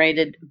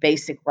enumerated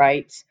basic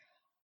rights,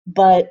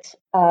 but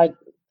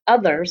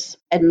others,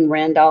 Edmund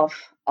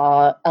Randolph,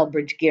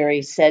 Elbridge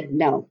Gerry, said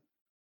no,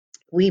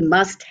 we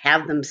must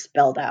have them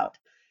spelled out.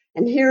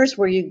 And here's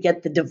where you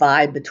get the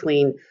divide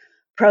between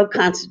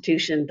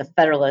pro-Constitution, the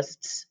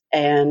Federalists,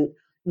 and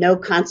no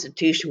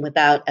Constitution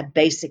without a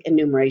basic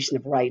enumeration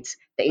of rights,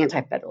 the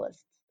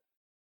Anti-Federalists.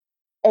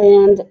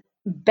 And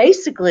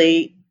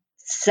basically,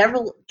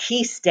 several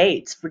key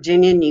states,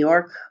 Virginia and New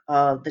York,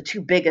 the two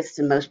biggest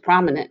and most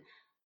prominent,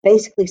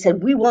 basically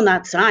said, we will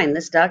not sign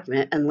this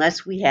document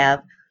unless we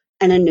have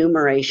an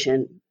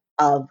enumeration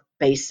of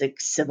basic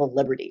civil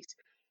liberties.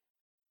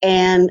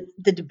 And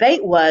the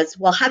debate was,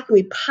 well, how can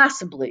we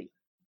possibly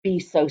be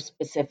so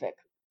specific?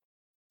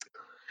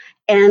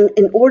 And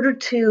in order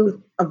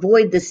to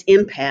avoid this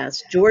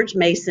impasse, George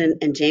Mason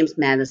and James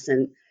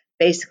Madison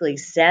basically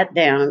sat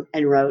down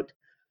and wrote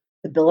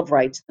the Bill of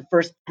Rights, the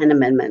first 10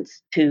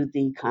 amendments to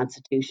the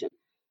Constitution.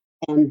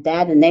 And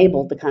that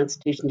enabled the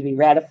Constitution to be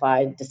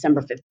ratified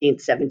December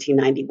 15th,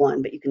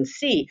 1791. But you can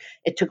see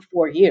it took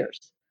 4 years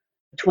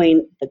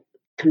between the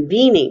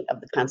convening of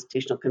the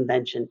Constitutional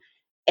Convention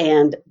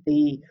and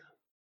the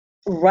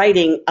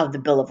writing of the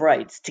Bill of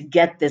Rights to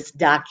get this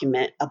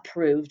document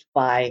approved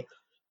by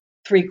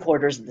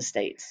 3/4 of the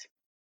states.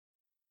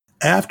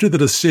 After the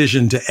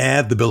decision to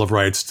add the Bill of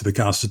Rights to the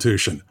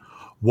Constitution,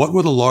 what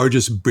were the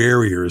largest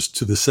barriers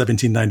to the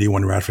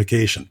 1791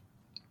 ratification?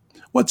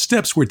 What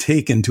steps were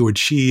taken to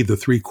achieve the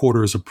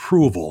 3/4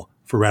 approval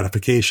for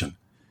ratification?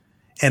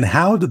 And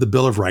how did the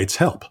Bill of Rights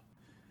help?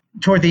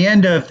 Toward the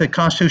end of the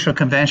Constitutional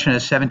Convention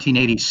of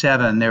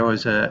 1787, there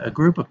was a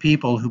group of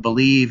people who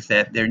believed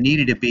that there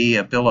needed to be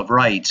a Bill of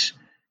Rights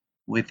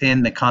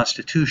within the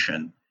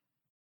Constitution.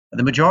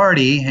 The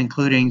majority,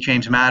 including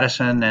James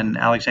Madison and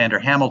Alexander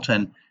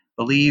Hamilton,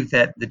 believed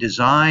that the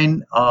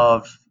design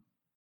of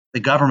the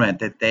government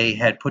that they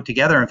had put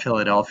together in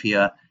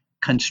Philadelphia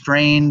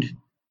constrained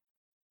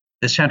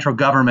the central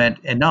government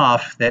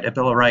enough that a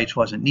Bill of Rights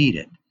wasn't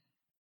needed.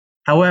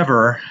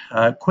 However,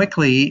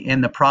 quickly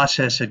in the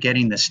process of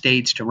getting the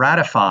states to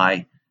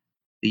ratify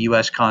the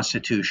U.S.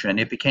 Constitution,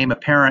 it became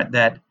apparent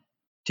that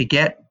to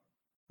get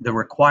the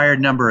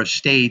required number of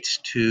states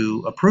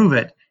to approve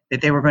it, that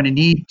they were going to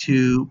need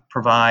to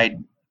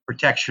provide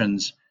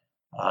protections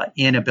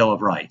in a Bill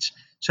of Rights.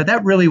 So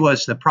that really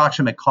was the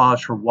proximate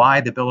cause for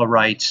why the Bill of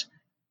Rights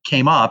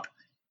came up,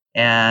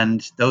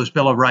 and those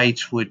Bill of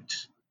Rights would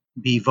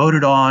be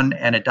voted on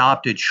and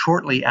adopted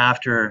shortly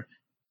after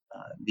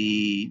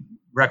the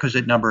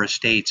requisite number of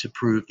states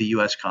approved the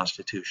U.S.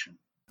 Constitution.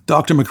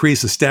 Dr.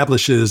 Macrease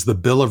establishes the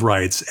Bill of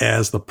Rights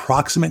as the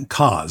proximate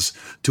cause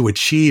to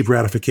achieve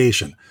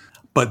ratification,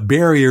 but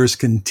barriers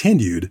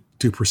continued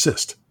to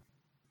persist.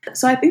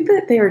 So I think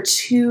that there are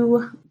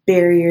two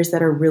barriers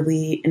that are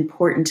really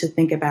important to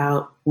think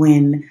about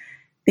when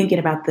thinking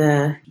about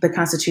the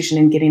Constitution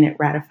and getting it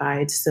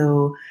ratified.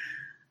 So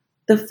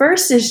the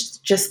first is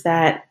just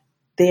that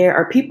there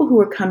are people who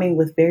are coming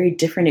with very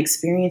different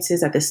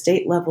experiences at the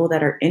state level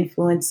that are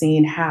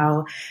influencing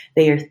how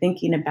they are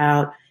thinking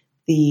about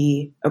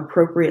the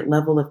appropriate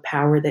level of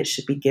power that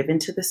should be given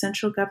to the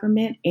central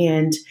government.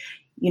 And,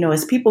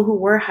 as people who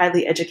were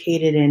highly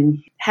educated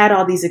and had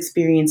all these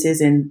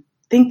experiences and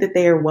think that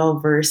they are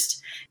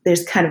well-versed,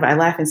 there's I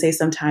laugh and say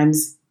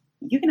sometimes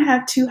you can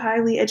have two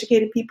highly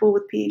educated people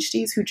with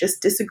PhDs who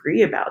just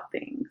disagree about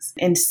things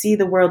and see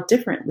the world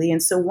differently.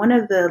 And so one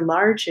of the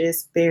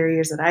largest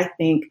barriers that I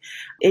think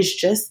is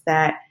just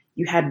that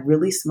you had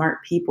really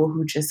smart people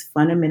who just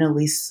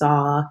fundamentally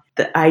saw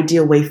the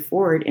ideal way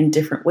forward in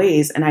different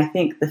ways. And I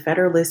think the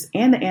Federalists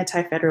and the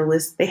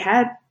Anti-Federalists, they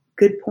had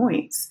good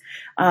points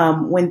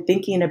when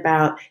thinking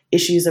about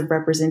issues of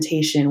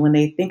representation, when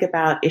they think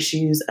about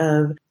issues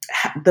of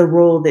the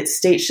role that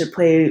states should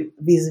play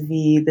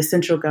vis-a-vis the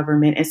central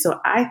government. And so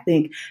I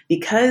think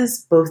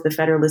because both the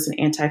Federalists and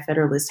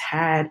Anti-Federalists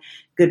had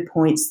good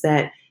points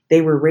that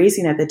they were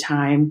raising at the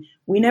time,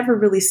 we never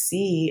really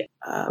see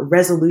a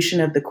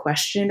resolution of the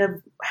question of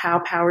how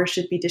power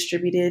should be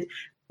distributed.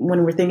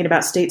 When we're thinking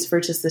about states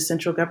versus the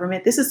central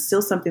government, this is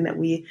still something that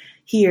we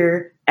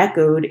hear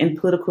echoed in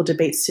political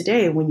debates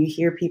today. When you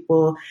hear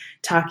people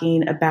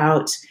talking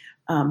about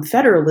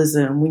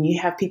federalism, when you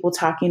have people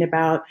talking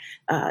about,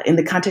 in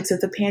the context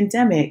of the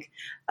pandemic,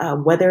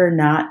 whether or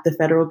not the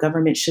federal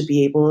government should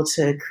be able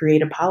to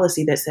create a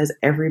policy that says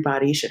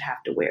everybody should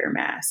have to wear a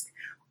mask,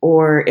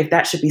 or if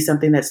that should be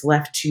something that's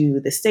left to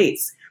the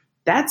states.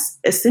 That's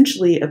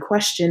essentially a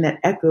question that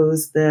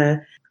echoes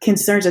the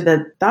concerns or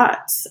the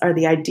thoughts or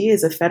the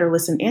ideas of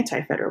Federalists and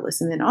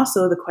Anti-Federalists. And then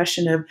also the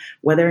question of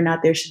whether or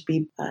not there should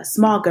be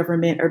small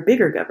government or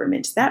bigger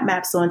government. That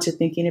maps onto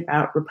thinking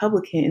about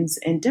Republicans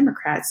and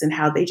Democrats and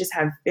how they just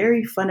have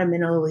very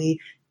fundamentally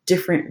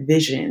different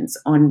visions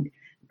on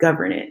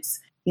governance.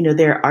 You know,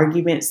 there are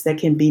arguments that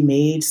can be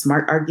made,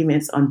 smart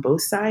arguments on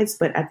both sides,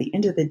 but at the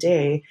end of the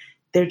day,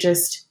 they're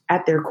just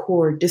at their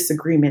core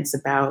disagreements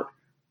about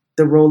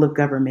the role of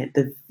government,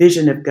 the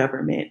vision of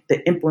government,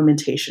 the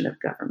implementation of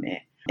government.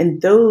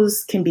 And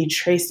those can be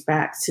traced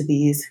back to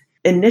these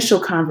initial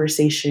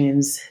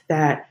conversations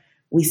that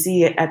we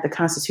see at the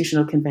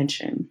Constitutional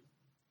Convention.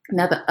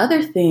 Now, the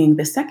other thing,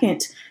 the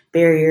second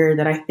barrier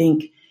that I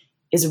think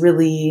is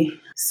really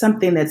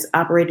something that's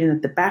operating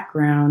at the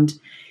background,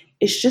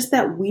 is just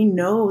that we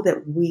know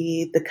that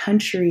the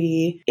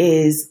country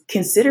is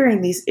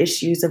considering these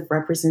issues of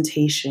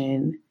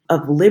representation,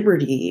 of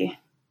liberty,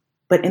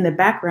 but in the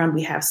background,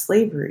 we have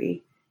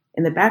slavery.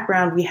 In the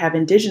background, we have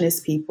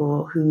indigenous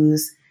people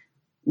whose,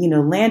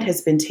 land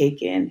has been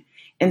taken.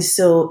 And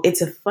so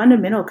it's a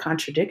fundamental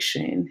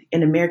contradiction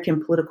in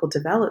American political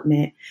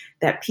development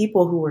that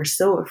people who are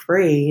so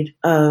afraid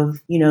of,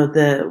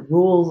 the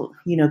rule,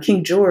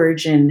 King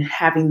George and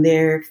having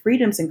their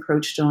freedoms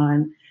encroached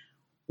on,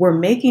 were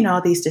making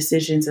all these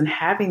decisions and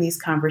having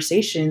these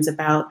conversations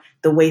about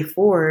the way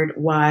forward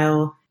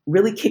while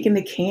really kicking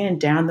the can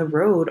down the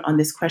road on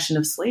this question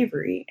of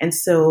slavery. And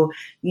so,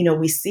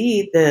 we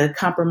see the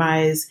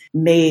compromise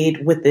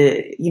made with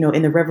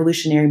in the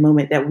revolutionary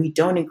moment that we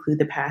don't include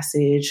the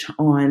passage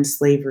on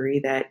slavery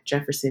that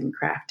Jefferson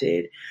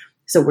crafted.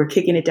 So we're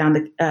kicking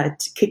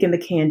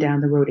the can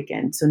down the road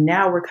again. So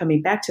now we're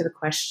coming back to the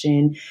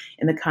question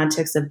in the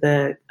context of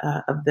the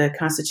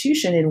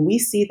Constitution, and we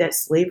see that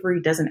slavery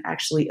doesn't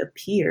actually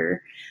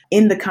appear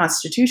in the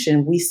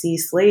Constitution. We see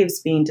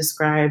slaves being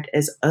described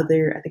as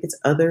other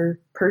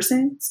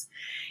persons,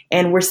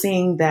 and we're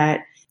seeing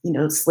that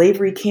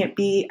slavery can't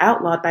be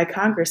outlawed by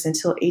Congress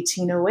until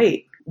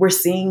 1808. We're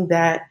seeing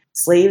that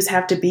slaves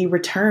have to be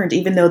returned,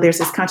 even though there's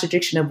this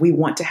contradiction of we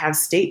want to have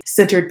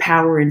state-centered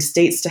power and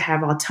states to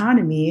have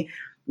autonomy.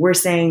 We're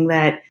saying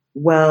that,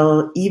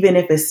 well, even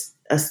if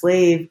a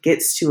slave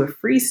gets to a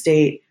free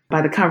state,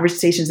 by the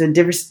conversations and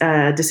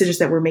decisions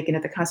that we're making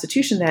at the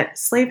Constitution, that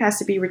slave has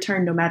to be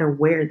returned no matter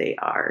where they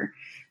are.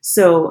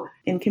 So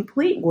in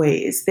complete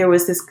ways, there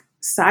was this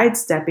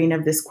sidestepping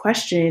of this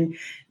question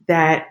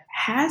that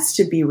has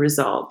to be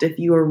resolved if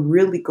you are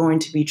really going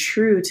to be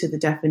true to the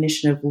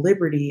definition of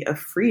liberty, of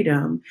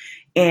freedom.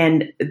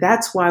 And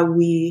that's why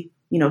we,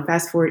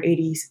 fast forward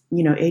 80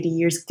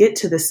 years, get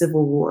to the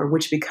Civil War,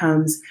 which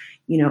becomes,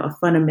 a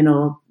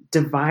fundamental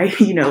divide,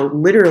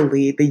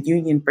 literally the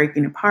Union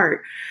breaking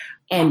apart,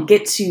 and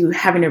get to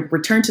having to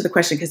return to the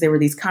question because there were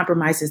these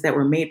compromises that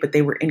were made, but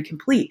they were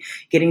incomplete,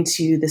 getting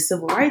to the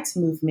Civil Rights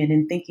Movement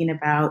and thinking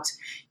about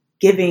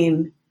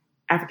giving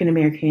African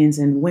Americans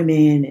and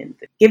women and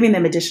giving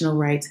them additional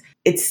rights.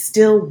 It's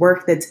still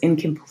work that's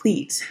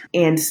incomplete.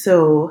 And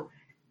so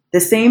the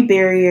same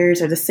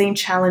barriers or the same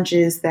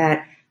challenges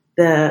that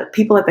the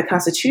people at the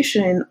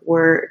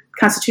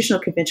Constitutional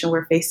Convention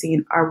were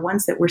facing are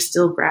ones that we're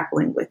still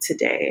grappling with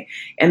today.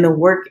 And the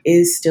work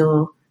is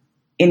still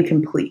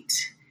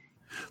incomplete.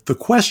 The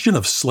question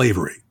of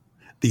slavery,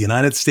 the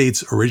United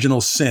States'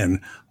 original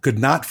sin, could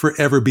not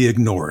forever be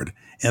ignored,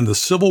 and the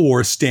Civil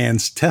War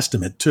stands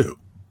testament to.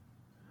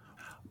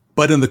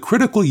 But in the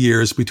critical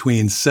years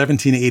between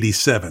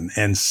 1787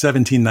 and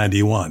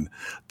 1791,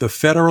 the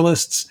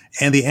Federalists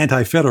and the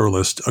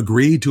Anti-Federalists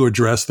agreed to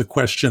address the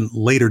question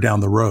later down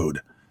the road.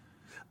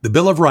 The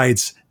Bill of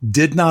Rights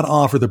did not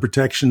offer the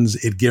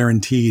protections it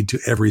guaranteed to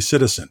every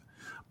citizen,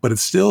 but it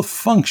still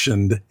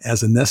functioned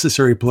as a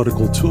necessary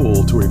political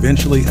tool to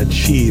eventually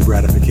achieve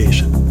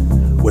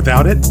ratification.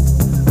 Without it,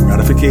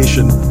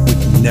 ratification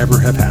would never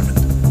have happened.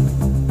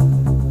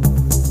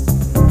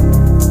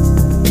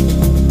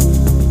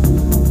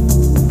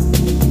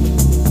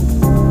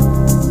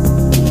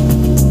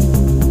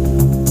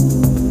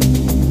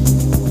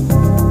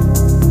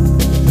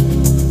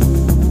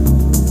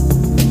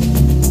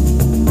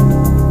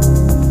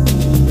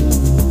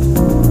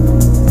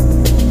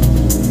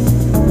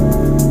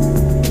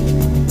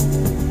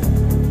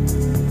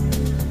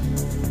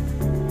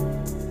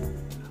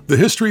 The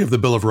history of the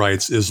Bill of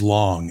Rights is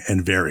long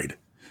and varied.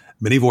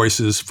 Many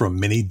voices from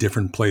many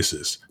different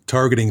places,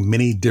 targeting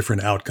many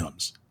different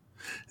outcomes.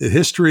 The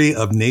history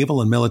of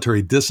naval and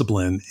military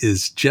discipline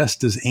is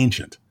just as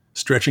ancient,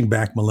 stretching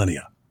back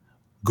millennia.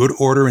 Good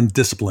order and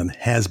discipline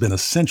has been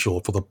essential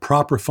for the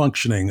proper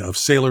functioning of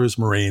sailors,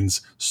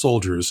 Marines,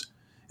 soldiers,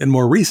 and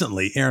more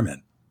recently,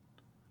 airmen.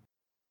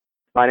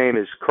 My name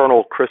is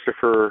Colonel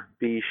Christopher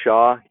B.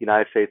 Shaw,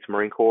 United States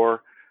Marine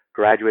Corps.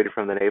 Graduated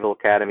from the Naval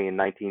Academy in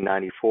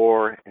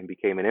 1994 and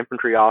became an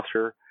infantry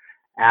officer.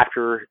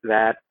 After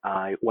that,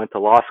 I went to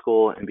law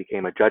school and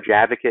became a judge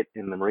advocate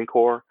in the Marine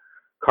Corps.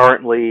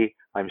 Currently,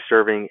 I'm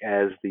serving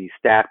as the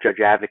staff judge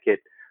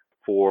advocate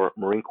for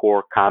Marine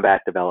Corps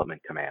Combat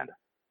Development Command.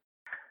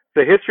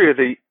 The history of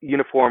the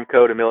Uniform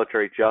Code of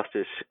Military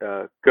Justice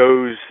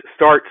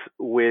starts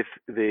with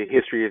the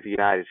history of the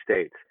United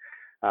States.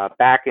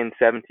 Back in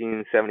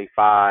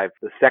 1775,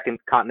 the Second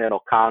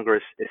Continental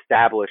Congress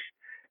established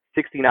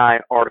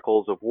 69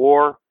 articles of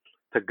war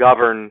to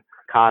govern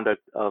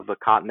conduct of the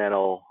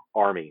Continental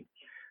Army.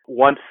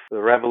 Once the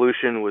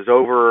revolution was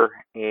over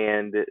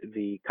and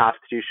the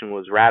Constitution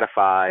was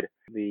ratified,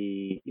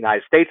 the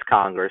United States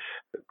Congress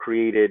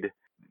created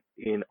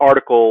in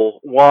Article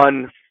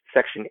 1,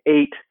 Section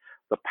 8,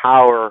 the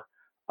power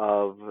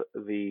of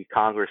the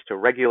Congress to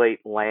regulate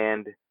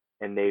land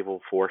and naval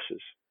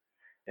forces.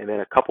 And then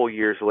a couple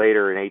years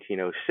later, in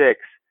 1806,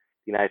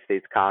 the United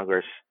States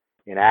Congress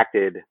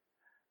enacted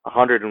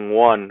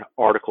 101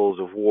 articles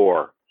of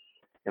war.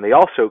 And they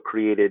also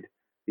created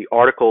the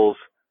Articles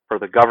for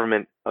the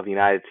Government of the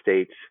United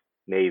States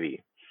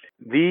Navy.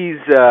 These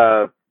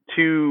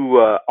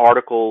two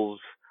articles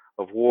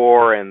of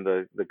war and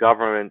the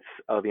governments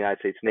of the United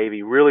States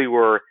Navy really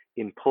were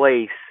in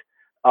place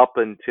up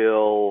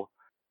until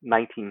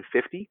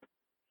 1950.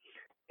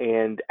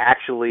 And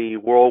actually,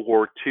 World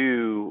War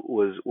II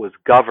was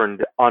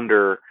governed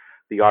under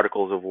the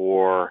Articles of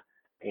War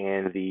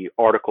and the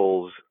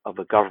Articles of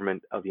the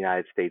Government of the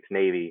United States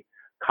Navy,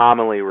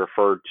 commonly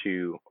referred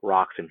to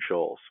rocks and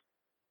shoals.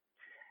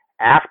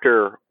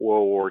 After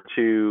World War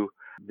II,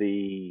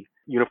 the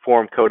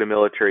Uniform Code of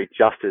Military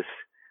Justice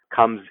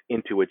comes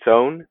into its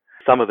own.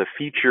 Some of the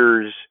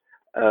features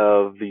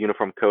of the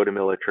Uniform Code of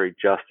Military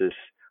Justice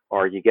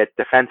are you get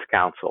defense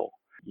counsel,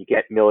 you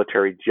get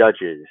military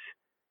judges,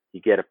 you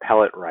get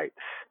appellate rights.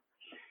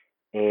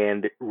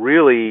 And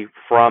really,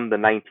 from the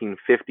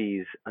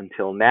 1950s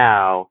until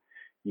now,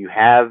 you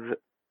have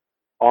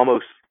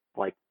almost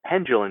like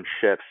pendulum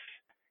shifts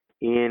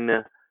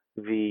in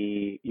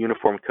the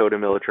Uniform Code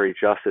of Military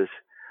Justice,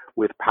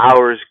 with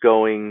powers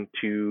going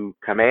to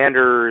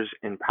commanders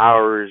and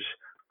powers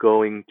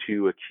going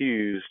to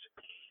accused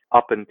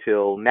up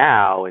until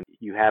now. And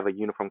you have a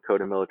Uniform Code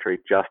of Military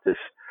Justice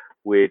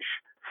which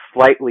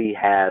slightly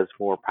has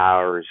more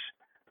powers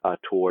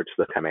towards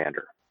the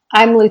commander.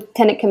 I'm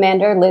Lieutenant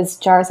Commander Liz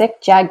Jarzik,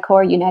 JAG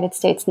Corps, United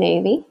States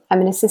Navy. I'm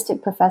an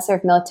assistant professor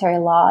of military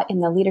law in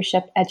the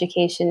Leadership,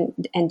 Education,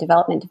 and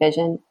Development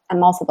Division.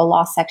 I'm also the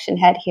law section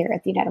head here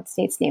at the United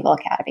States Naval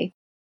Academy.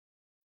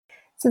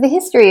 So the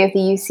history of the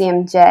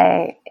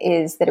UCMJ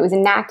is that it was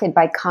enacted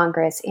by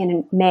Congress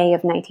in May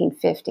of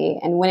 1950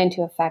 and went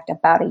into effect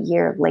about a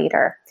year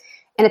later.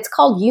 And it's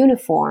called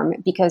uniform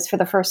because for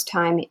the first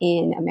time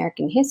in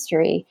American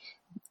history,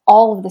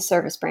 all of the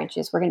service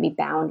branches were going to be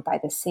bound by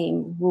the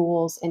same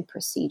rules and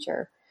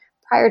procedure.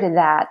 Prior to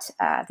that,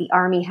 the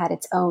Army had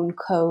its own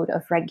code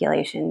of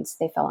regulations.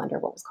 They fell under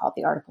what was called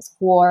the Articles of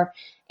War,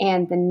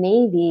 and the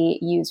Navy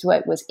used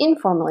what was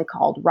informally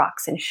called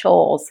rocks and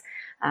shoals,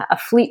 a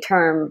fleet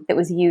term that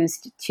was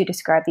used to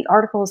describe the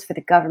Articles for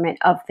the Government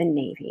of the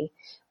Navy,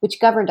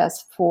 which governed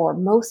us for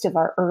most of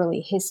our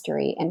early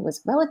history and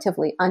was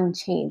relatively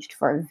unchanged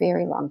for a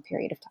very long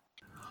period of time.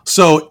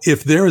 So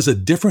if there is a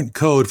different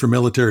code for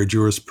military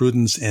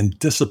jurisprudence and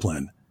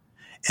discipline,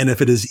 and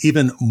if it is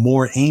even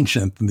more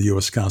ancient than the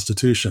U.S.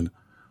 Constitution,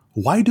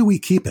 why do we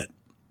keep it?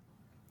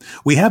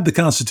 We have the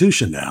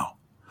Constitution now.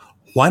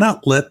 Why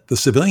not let the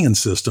civilian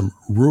system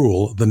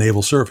rule the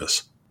naval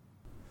service?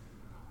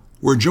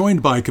 We're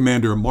joined by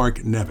Commander Mark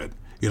Nevitt,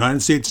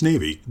 United States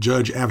Navy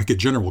Judge Advocate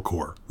General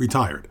Corps,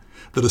 retired,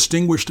 the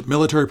distinguished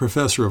military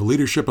professor of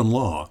leadership and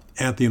law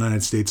at the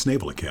United States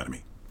Naval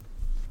Academy.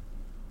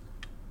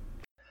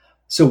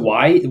 So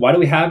why do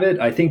we have it?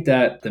 I think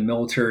that the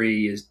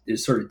military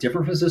is sort of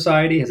different from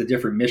society, has a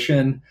different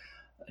mission,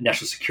 a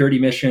national security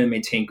mission,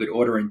 maintain good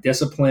order and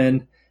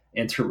discipline,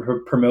 and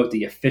to promote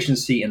the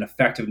efficiency and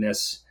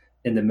effectiveness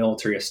in the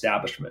military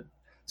establishment.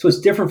 So it's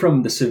different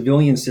from the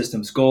civilian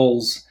system's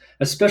goals,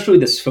 especially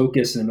this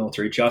focus in the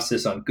military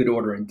justice on good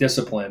order and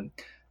discipline.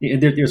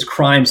 There's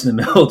crimes in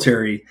the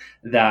military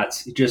that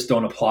just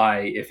don't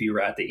apply if you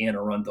were at the Anne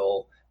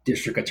Arundel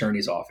District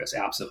Attorney's Office,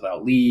 absence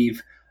without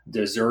leave,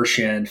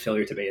 desertion,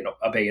 failure to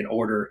obey an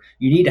order.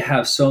 You need to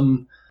have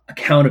some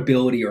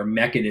accountability or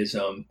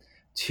mechanism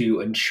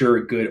to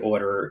ensure good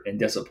order and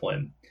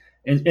discipline.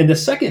 And the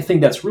second thing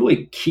that's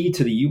really key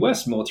to the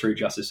U.S. military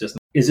justice system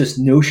is this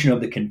notion of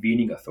the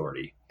convening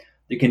authority.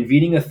 The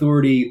convening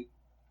authority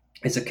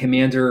is a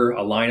commander,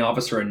 a line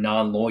officer, a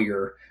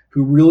non-lawyer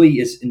who really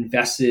is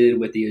invested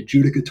with the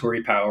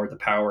adjudicatory power, the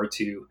power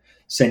to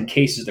send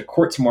cases to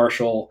courts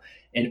martial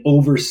and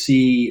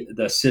oversee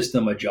the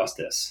system of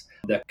justice.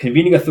 The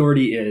convening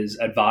authority is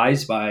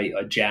advised by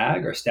a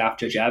JAG or staff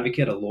judge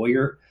advocate, a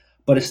lawyer,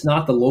 but it's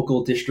not the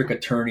local district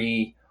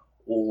attorney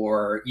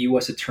or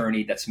U.S.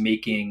 attorney that's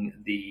making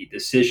the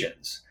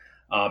decisions.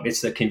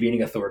 It's the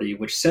convening authority,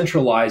 which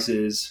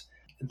centralizes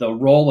the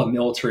role of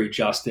military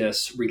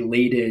justice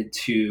related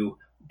to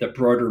the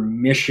broader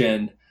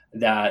mission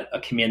that a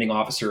commanding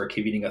officer or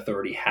convening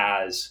authority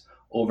has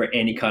over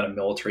any kind of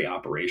military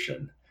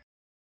operation.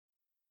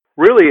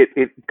 Really,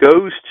 it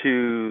goes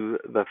to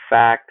the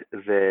fact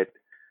that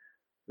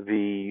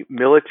the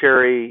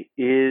military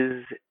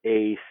is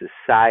a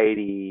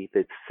society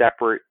that's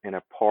separate and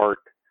apart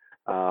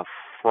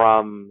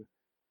from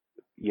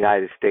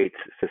United States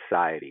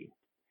society.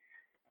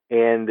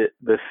 And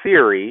the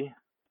theory,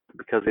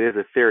 because it is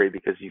a theory,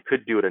 because you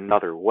could do it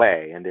another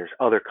way, and there's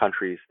other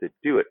countries that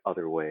do it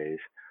other ways.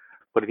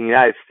 But in the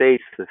United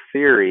States, the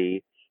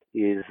theory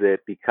is that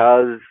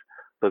because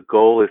the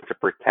goal is to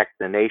protect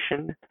the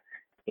nation,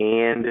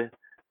 and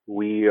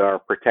we are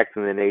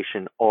protecting the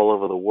nation all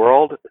over the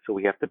world, so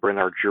we have to bring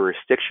our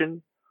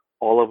jurisdiction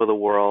all over the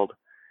world,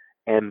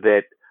 and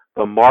that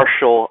the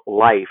martial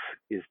life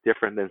is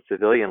different than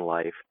civilian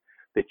life,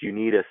 that you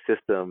need a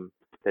system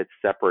that's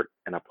separate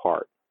and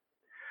apart.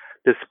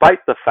 Despite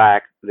the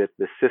fact that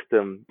the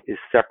system is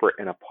separate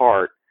and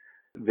apart,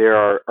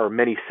 there are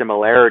many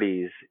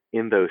similarities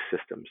in those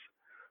systems.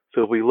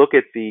 So if we look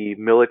at the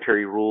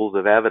military rules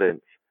of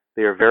evidence,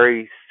 they are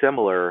very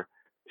similar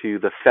to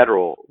the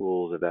federal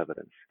rules of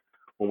evidence.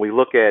 When we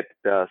look at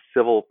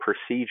civil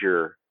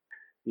procedure,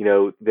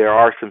 there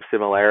are some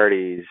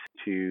similarities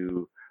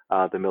to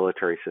the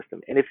military system.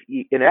 And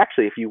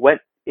if you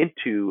went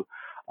into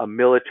a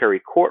military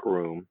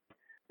courtroom,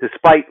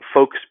 despite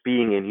folks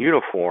being in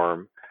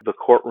uniform, the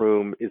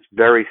courtroom is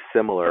very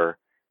similar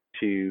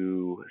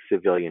to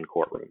civilian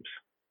courtrooms.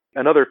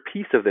 Another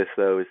piece of this,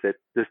 though, is that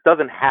this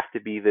doesn't have to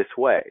be this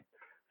way.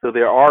 So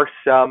there are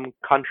some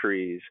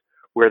countries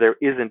where there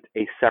isn't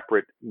a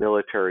separate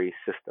military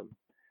system,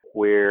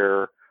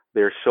 where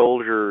their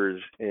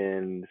soldiers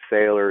and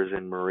sailors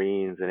and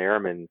Marines and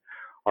airmen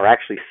are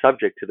actually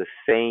subject to the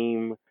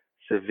same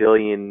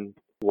civilian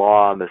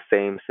law and the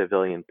same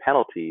civilian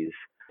penalties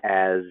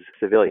as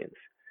civilians.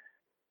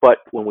 But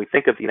when we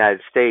think of the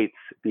United States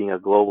being a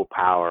global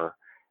power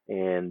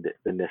and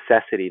the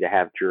necessity to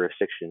have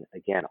jurisdiction,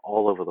 again,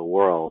 all over the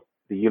world,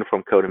 the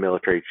Uniform Code of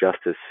Military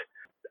Justice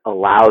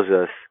allows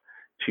us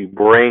to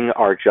bring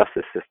our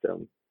justice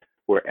system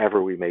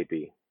wherever we may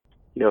be.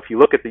 If you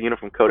look at the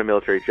Uniform Code of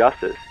Military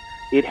Justice,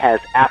 it has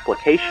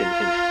application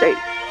in space.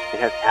 It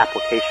has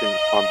application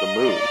on the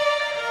moon.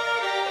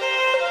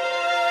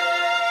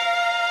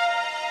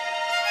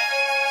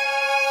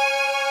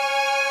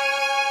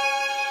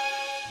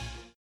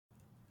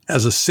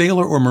 As a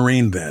sailor or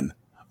Marine, then,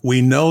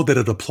 we know that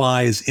it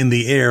applies in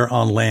the air,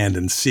 on land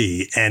and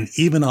sea, and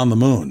even on the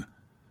moon.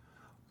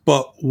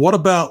 But what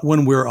about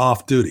when we're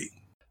off duty?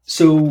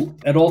 So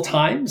at all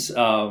times,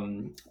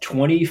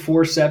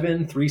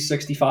 24/7,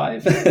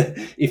 365,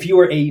 if you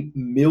are a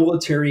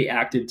military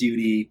active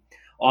duty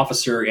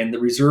officer, and the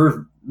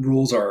reserve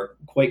rules are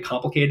quite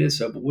complicated,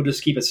 so we'll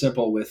just keep it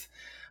simple with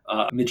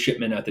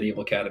midshipman at the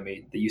Naval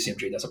Academy, the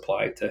UCMJ does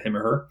apply to him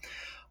or her.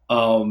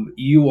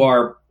 You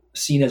are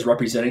seen as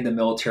representing the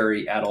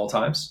military at all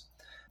times.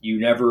 You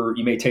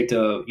may take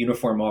the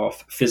uniform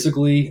off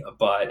physically,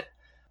 but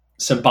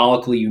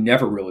symbolically, you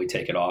never really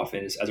take it off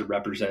as a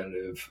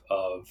representative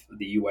of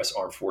the U.S.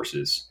 Armed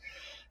Forces.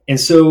 And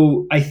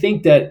so I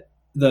think that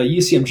the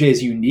UCMJ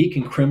is unique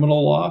in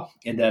criminal law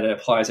in that it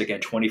applies, again,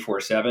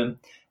 24/7,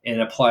 and it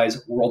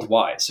applies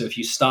worldwide. So if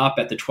you stop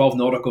at the 12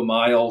 nautical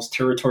miles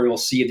territorial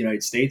sea of the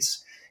United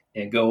States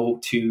and go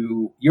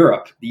to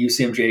Europe, the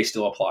UCMJ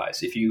still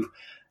applies. If you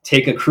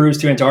take a cruise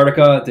to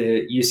Antarctica,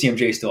 the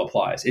UCMJ still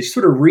applies. It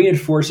sort of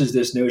reinforces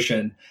this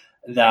notion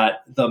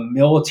that the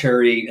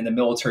military and the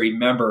military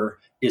member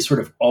is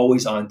sort of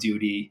always on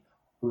duty,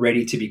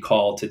 ready to be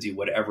called to do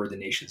whatever the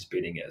nation's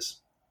bidding is.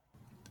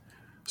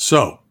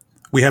 So,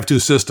 we have two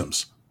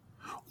systems.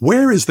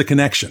 Where is the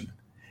connection?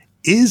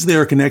 Is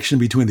there a connection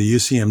between the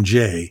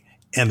UCMJ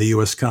and the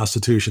U.S.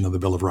 Constitution and the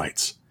Bill of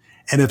Rights?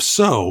 And if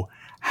so,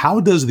 how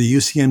does the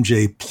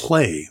UCMJ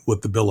play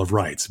with the Bill of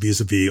Rights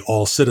vis-a-vis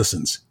all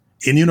citizens,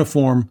 in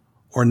uniform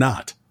or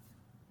not?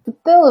 The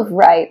Bill of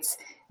Rights,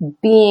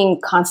 being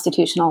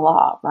constitutional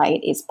law,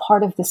 right, is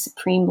part of the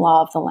supreme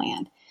law of the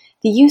land.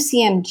 The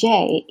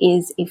UCMJ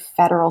is a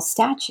federal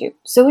statute,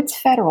 so it's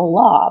federal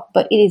law,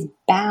 but it is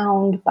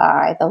bound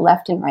by the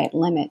left and right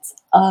limits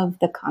of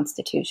the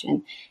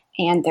Constitution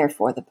and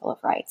therefore the Bill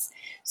of Rights.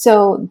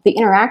 So the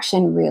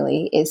interaction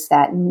really is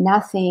that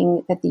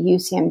nothing that the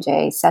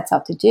UCMJ sets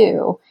out to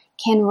do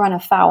can run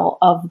afoul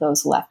of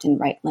those left and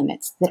right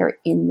limits that are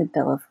in the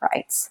Bill of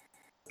Rights.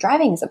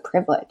 Driving is a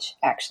privilege,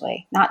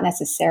 actually, not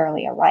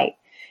necessarily a right.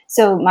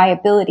 So my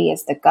ability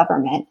as the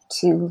government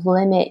to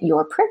limit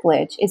your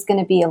privilege is going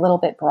to be a little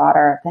bit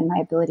broader than my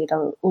ability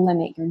to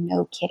limit your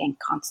no-kidding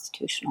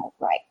constitutional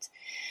right.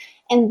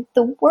 And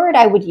the word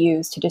I would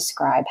use to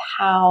describe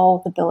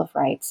how the Bill of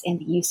Rights and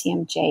the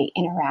UCMJ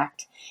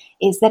interact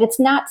is that it's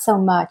not so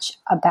much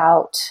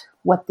about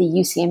what the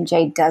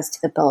UCMJ does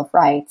to the Bill of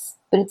Rights,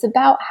 but it's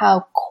about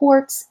how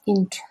courts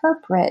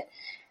interpret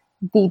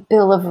the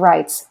Bill of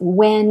Rights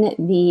when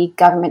the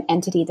government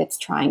entity that's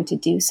trying to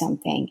do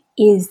something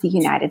is the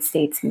United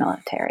States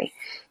military.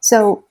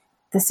 So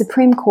the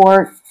Supreme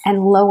Court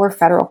and lower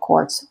federal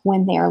courts,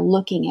 when they are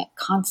looking at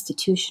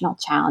constitutional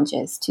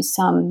challenges to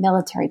some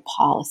military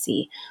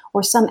policy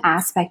or some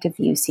aspect of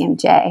the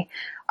UCMJ,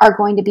 are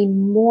going to be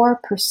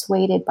more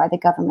persuaded by the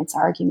government's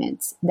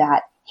arguments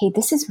that, hey,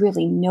 this is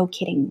really no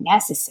kidding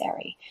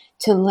necessary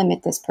to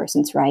limit this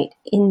person's right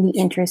in the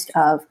interest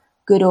of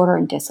good order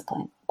and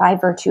discipline, by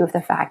virtue of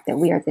the fact that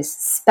we are this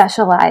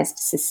specialized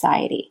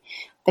society.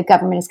 The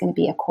government is going to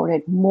be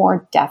accorded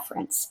more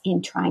deference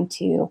in trying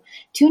to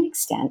an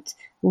extent,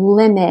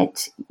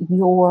 limit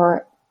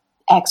your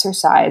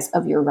exercise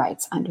of your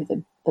rights under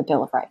the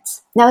Bill of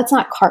Rights. Now, it's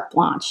not carte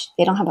blanche.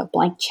 They don't have a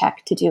blank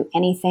check to do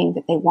anything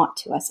that they want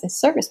to us as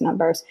service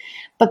members,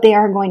 but they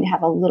are going to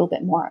have a little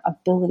bit more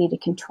ability to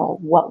control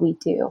what we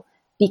do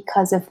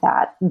because of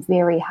that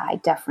very high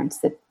deference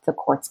that the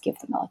courts give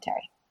the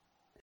military.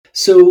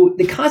 So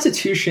the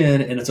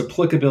Constitution and its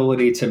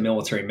applicability to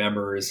military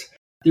members,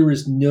 there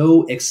is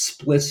no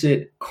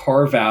explicit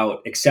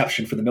carve-out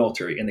exception for the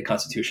military in the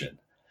Constitution.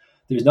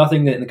 There's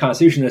nothing in the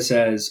Constitution that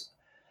says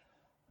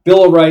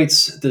Bill of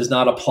Rights does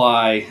not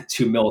apply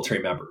to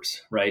military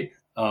members, right?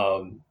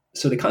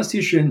 So the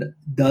Constitution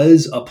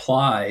does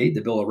apply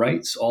the Bill of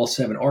Rights, all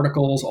 7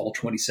 articles, all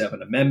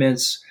 27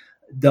 amendments,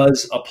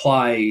 does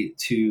apply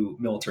to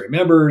military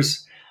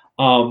members.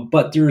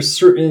 But there's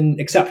certain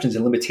exceptions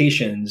and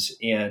limitations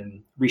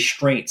and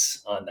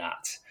restraints on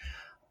that.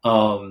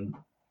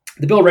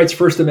 The Bill of Rights,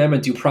 First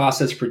Amendment, due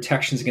process,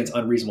 protections against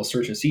unreasonable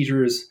search and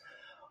seizures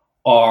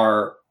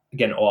are,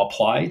 again, all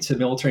apply to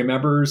military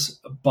members,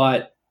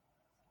 but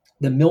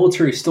the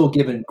military is still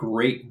given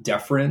great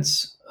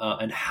deference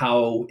on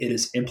how it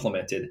is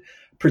implemented,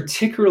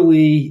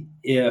 particularly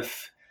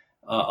if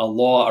a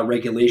law, a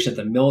regulation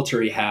that the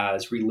military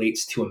has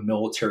relates to a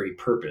military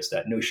purpose,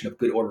 that notion of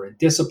good order and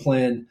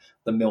discipline,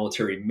 the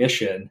military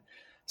mission.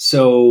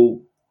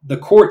 So the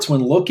courts,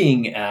 when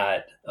looking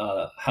at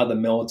how the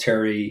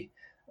military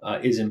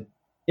is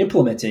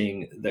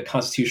implementing the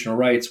constitutional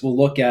rights, will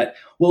look at,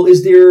 well,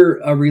 is there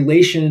a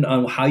relation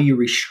on how you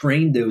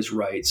restrain those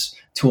rights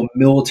to a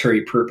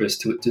military purpose?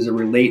 Does it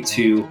relate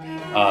to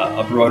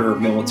a broader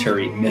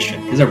military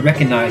mission? Does it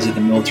recognize that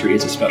the military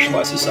is a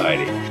specialized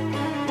society?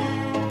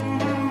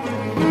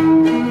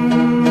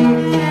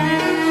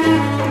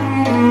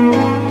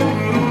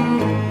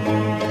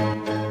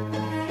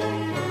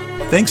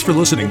 Thanks for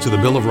listening to the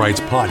Bill of Rights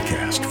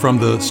podcast from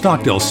the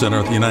Stockdale Center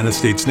at the United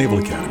States Naval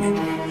Academy.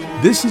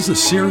 This is a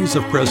series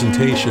of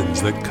presentations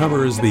that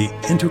covers the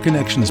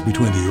interconnections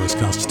between the U.S.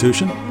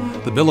 Constitution,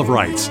 the Bill of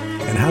Rights,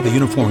 and how the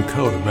Uniform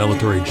Code of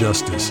Military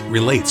Justice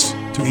relates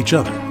to each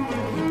other.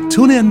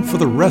 Tune in for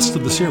the rest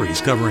of the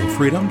series covering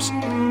freedoms,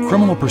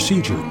 criminal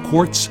procedure,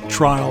 courts,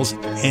 trials,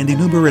 and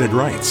enumerated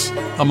rights,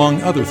 among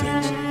other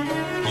things.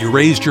 You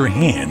raised your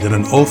hand in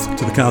an oath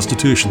to the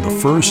Constitution the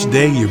first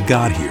day you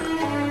got here.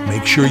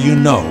 Make sure you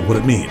know what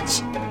it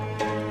means.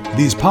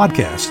 These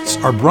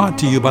podcasts are brought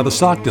to you by the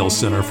Stockdale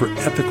Center for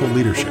Ethical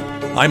Leadership.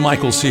 I'm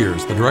Michael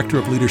Sears, the Director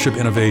of Leadership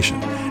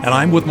Innovation, and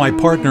I'm with my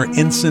partner,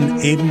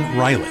 Ensign Aidan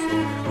Riley.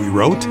 We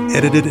wrote,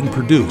 edited, and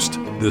produced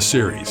this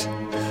series.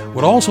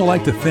 Would also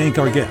like to thank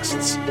our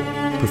guests,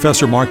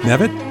 Professor Mark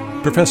Nevitt,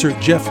 Professor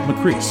Jeff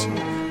McCrease,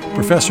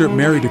 Professor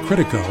Mary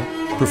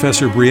DeCritico,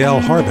 Professor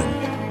Brielle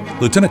Harbin,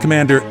 Lieutenant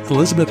Commander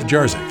Elizabeth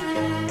Jarzik,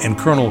 and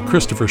Colonel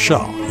Christopher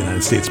Shaw,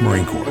 United States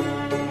Marine Corps.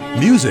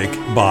 Music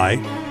by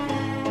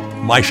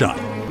My Shot,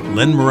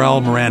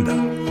 Lin-Manuel Miranda,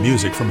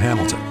 music from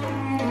Hamilton.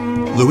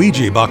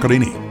 Luigi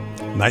Boccherini,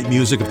 night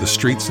music of the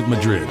streets of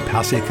Madrid,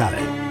 Passe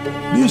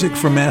Cade, music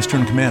from Master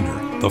and Commander,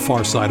 The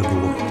Far Side of the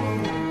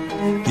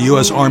World. The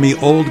U.S. Army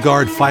Old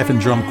Guard Fife and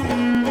Drum Corps,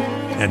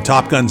 and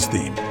Top Gun's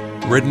theme,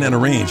 written and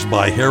arranged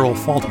by Harold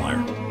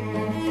Faltmeyer.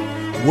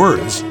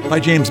 Words by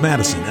James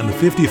Madison and the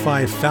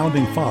 55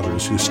 founding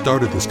fathers who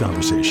started this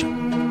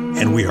conversation,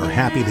 and we are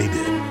happy they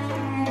did.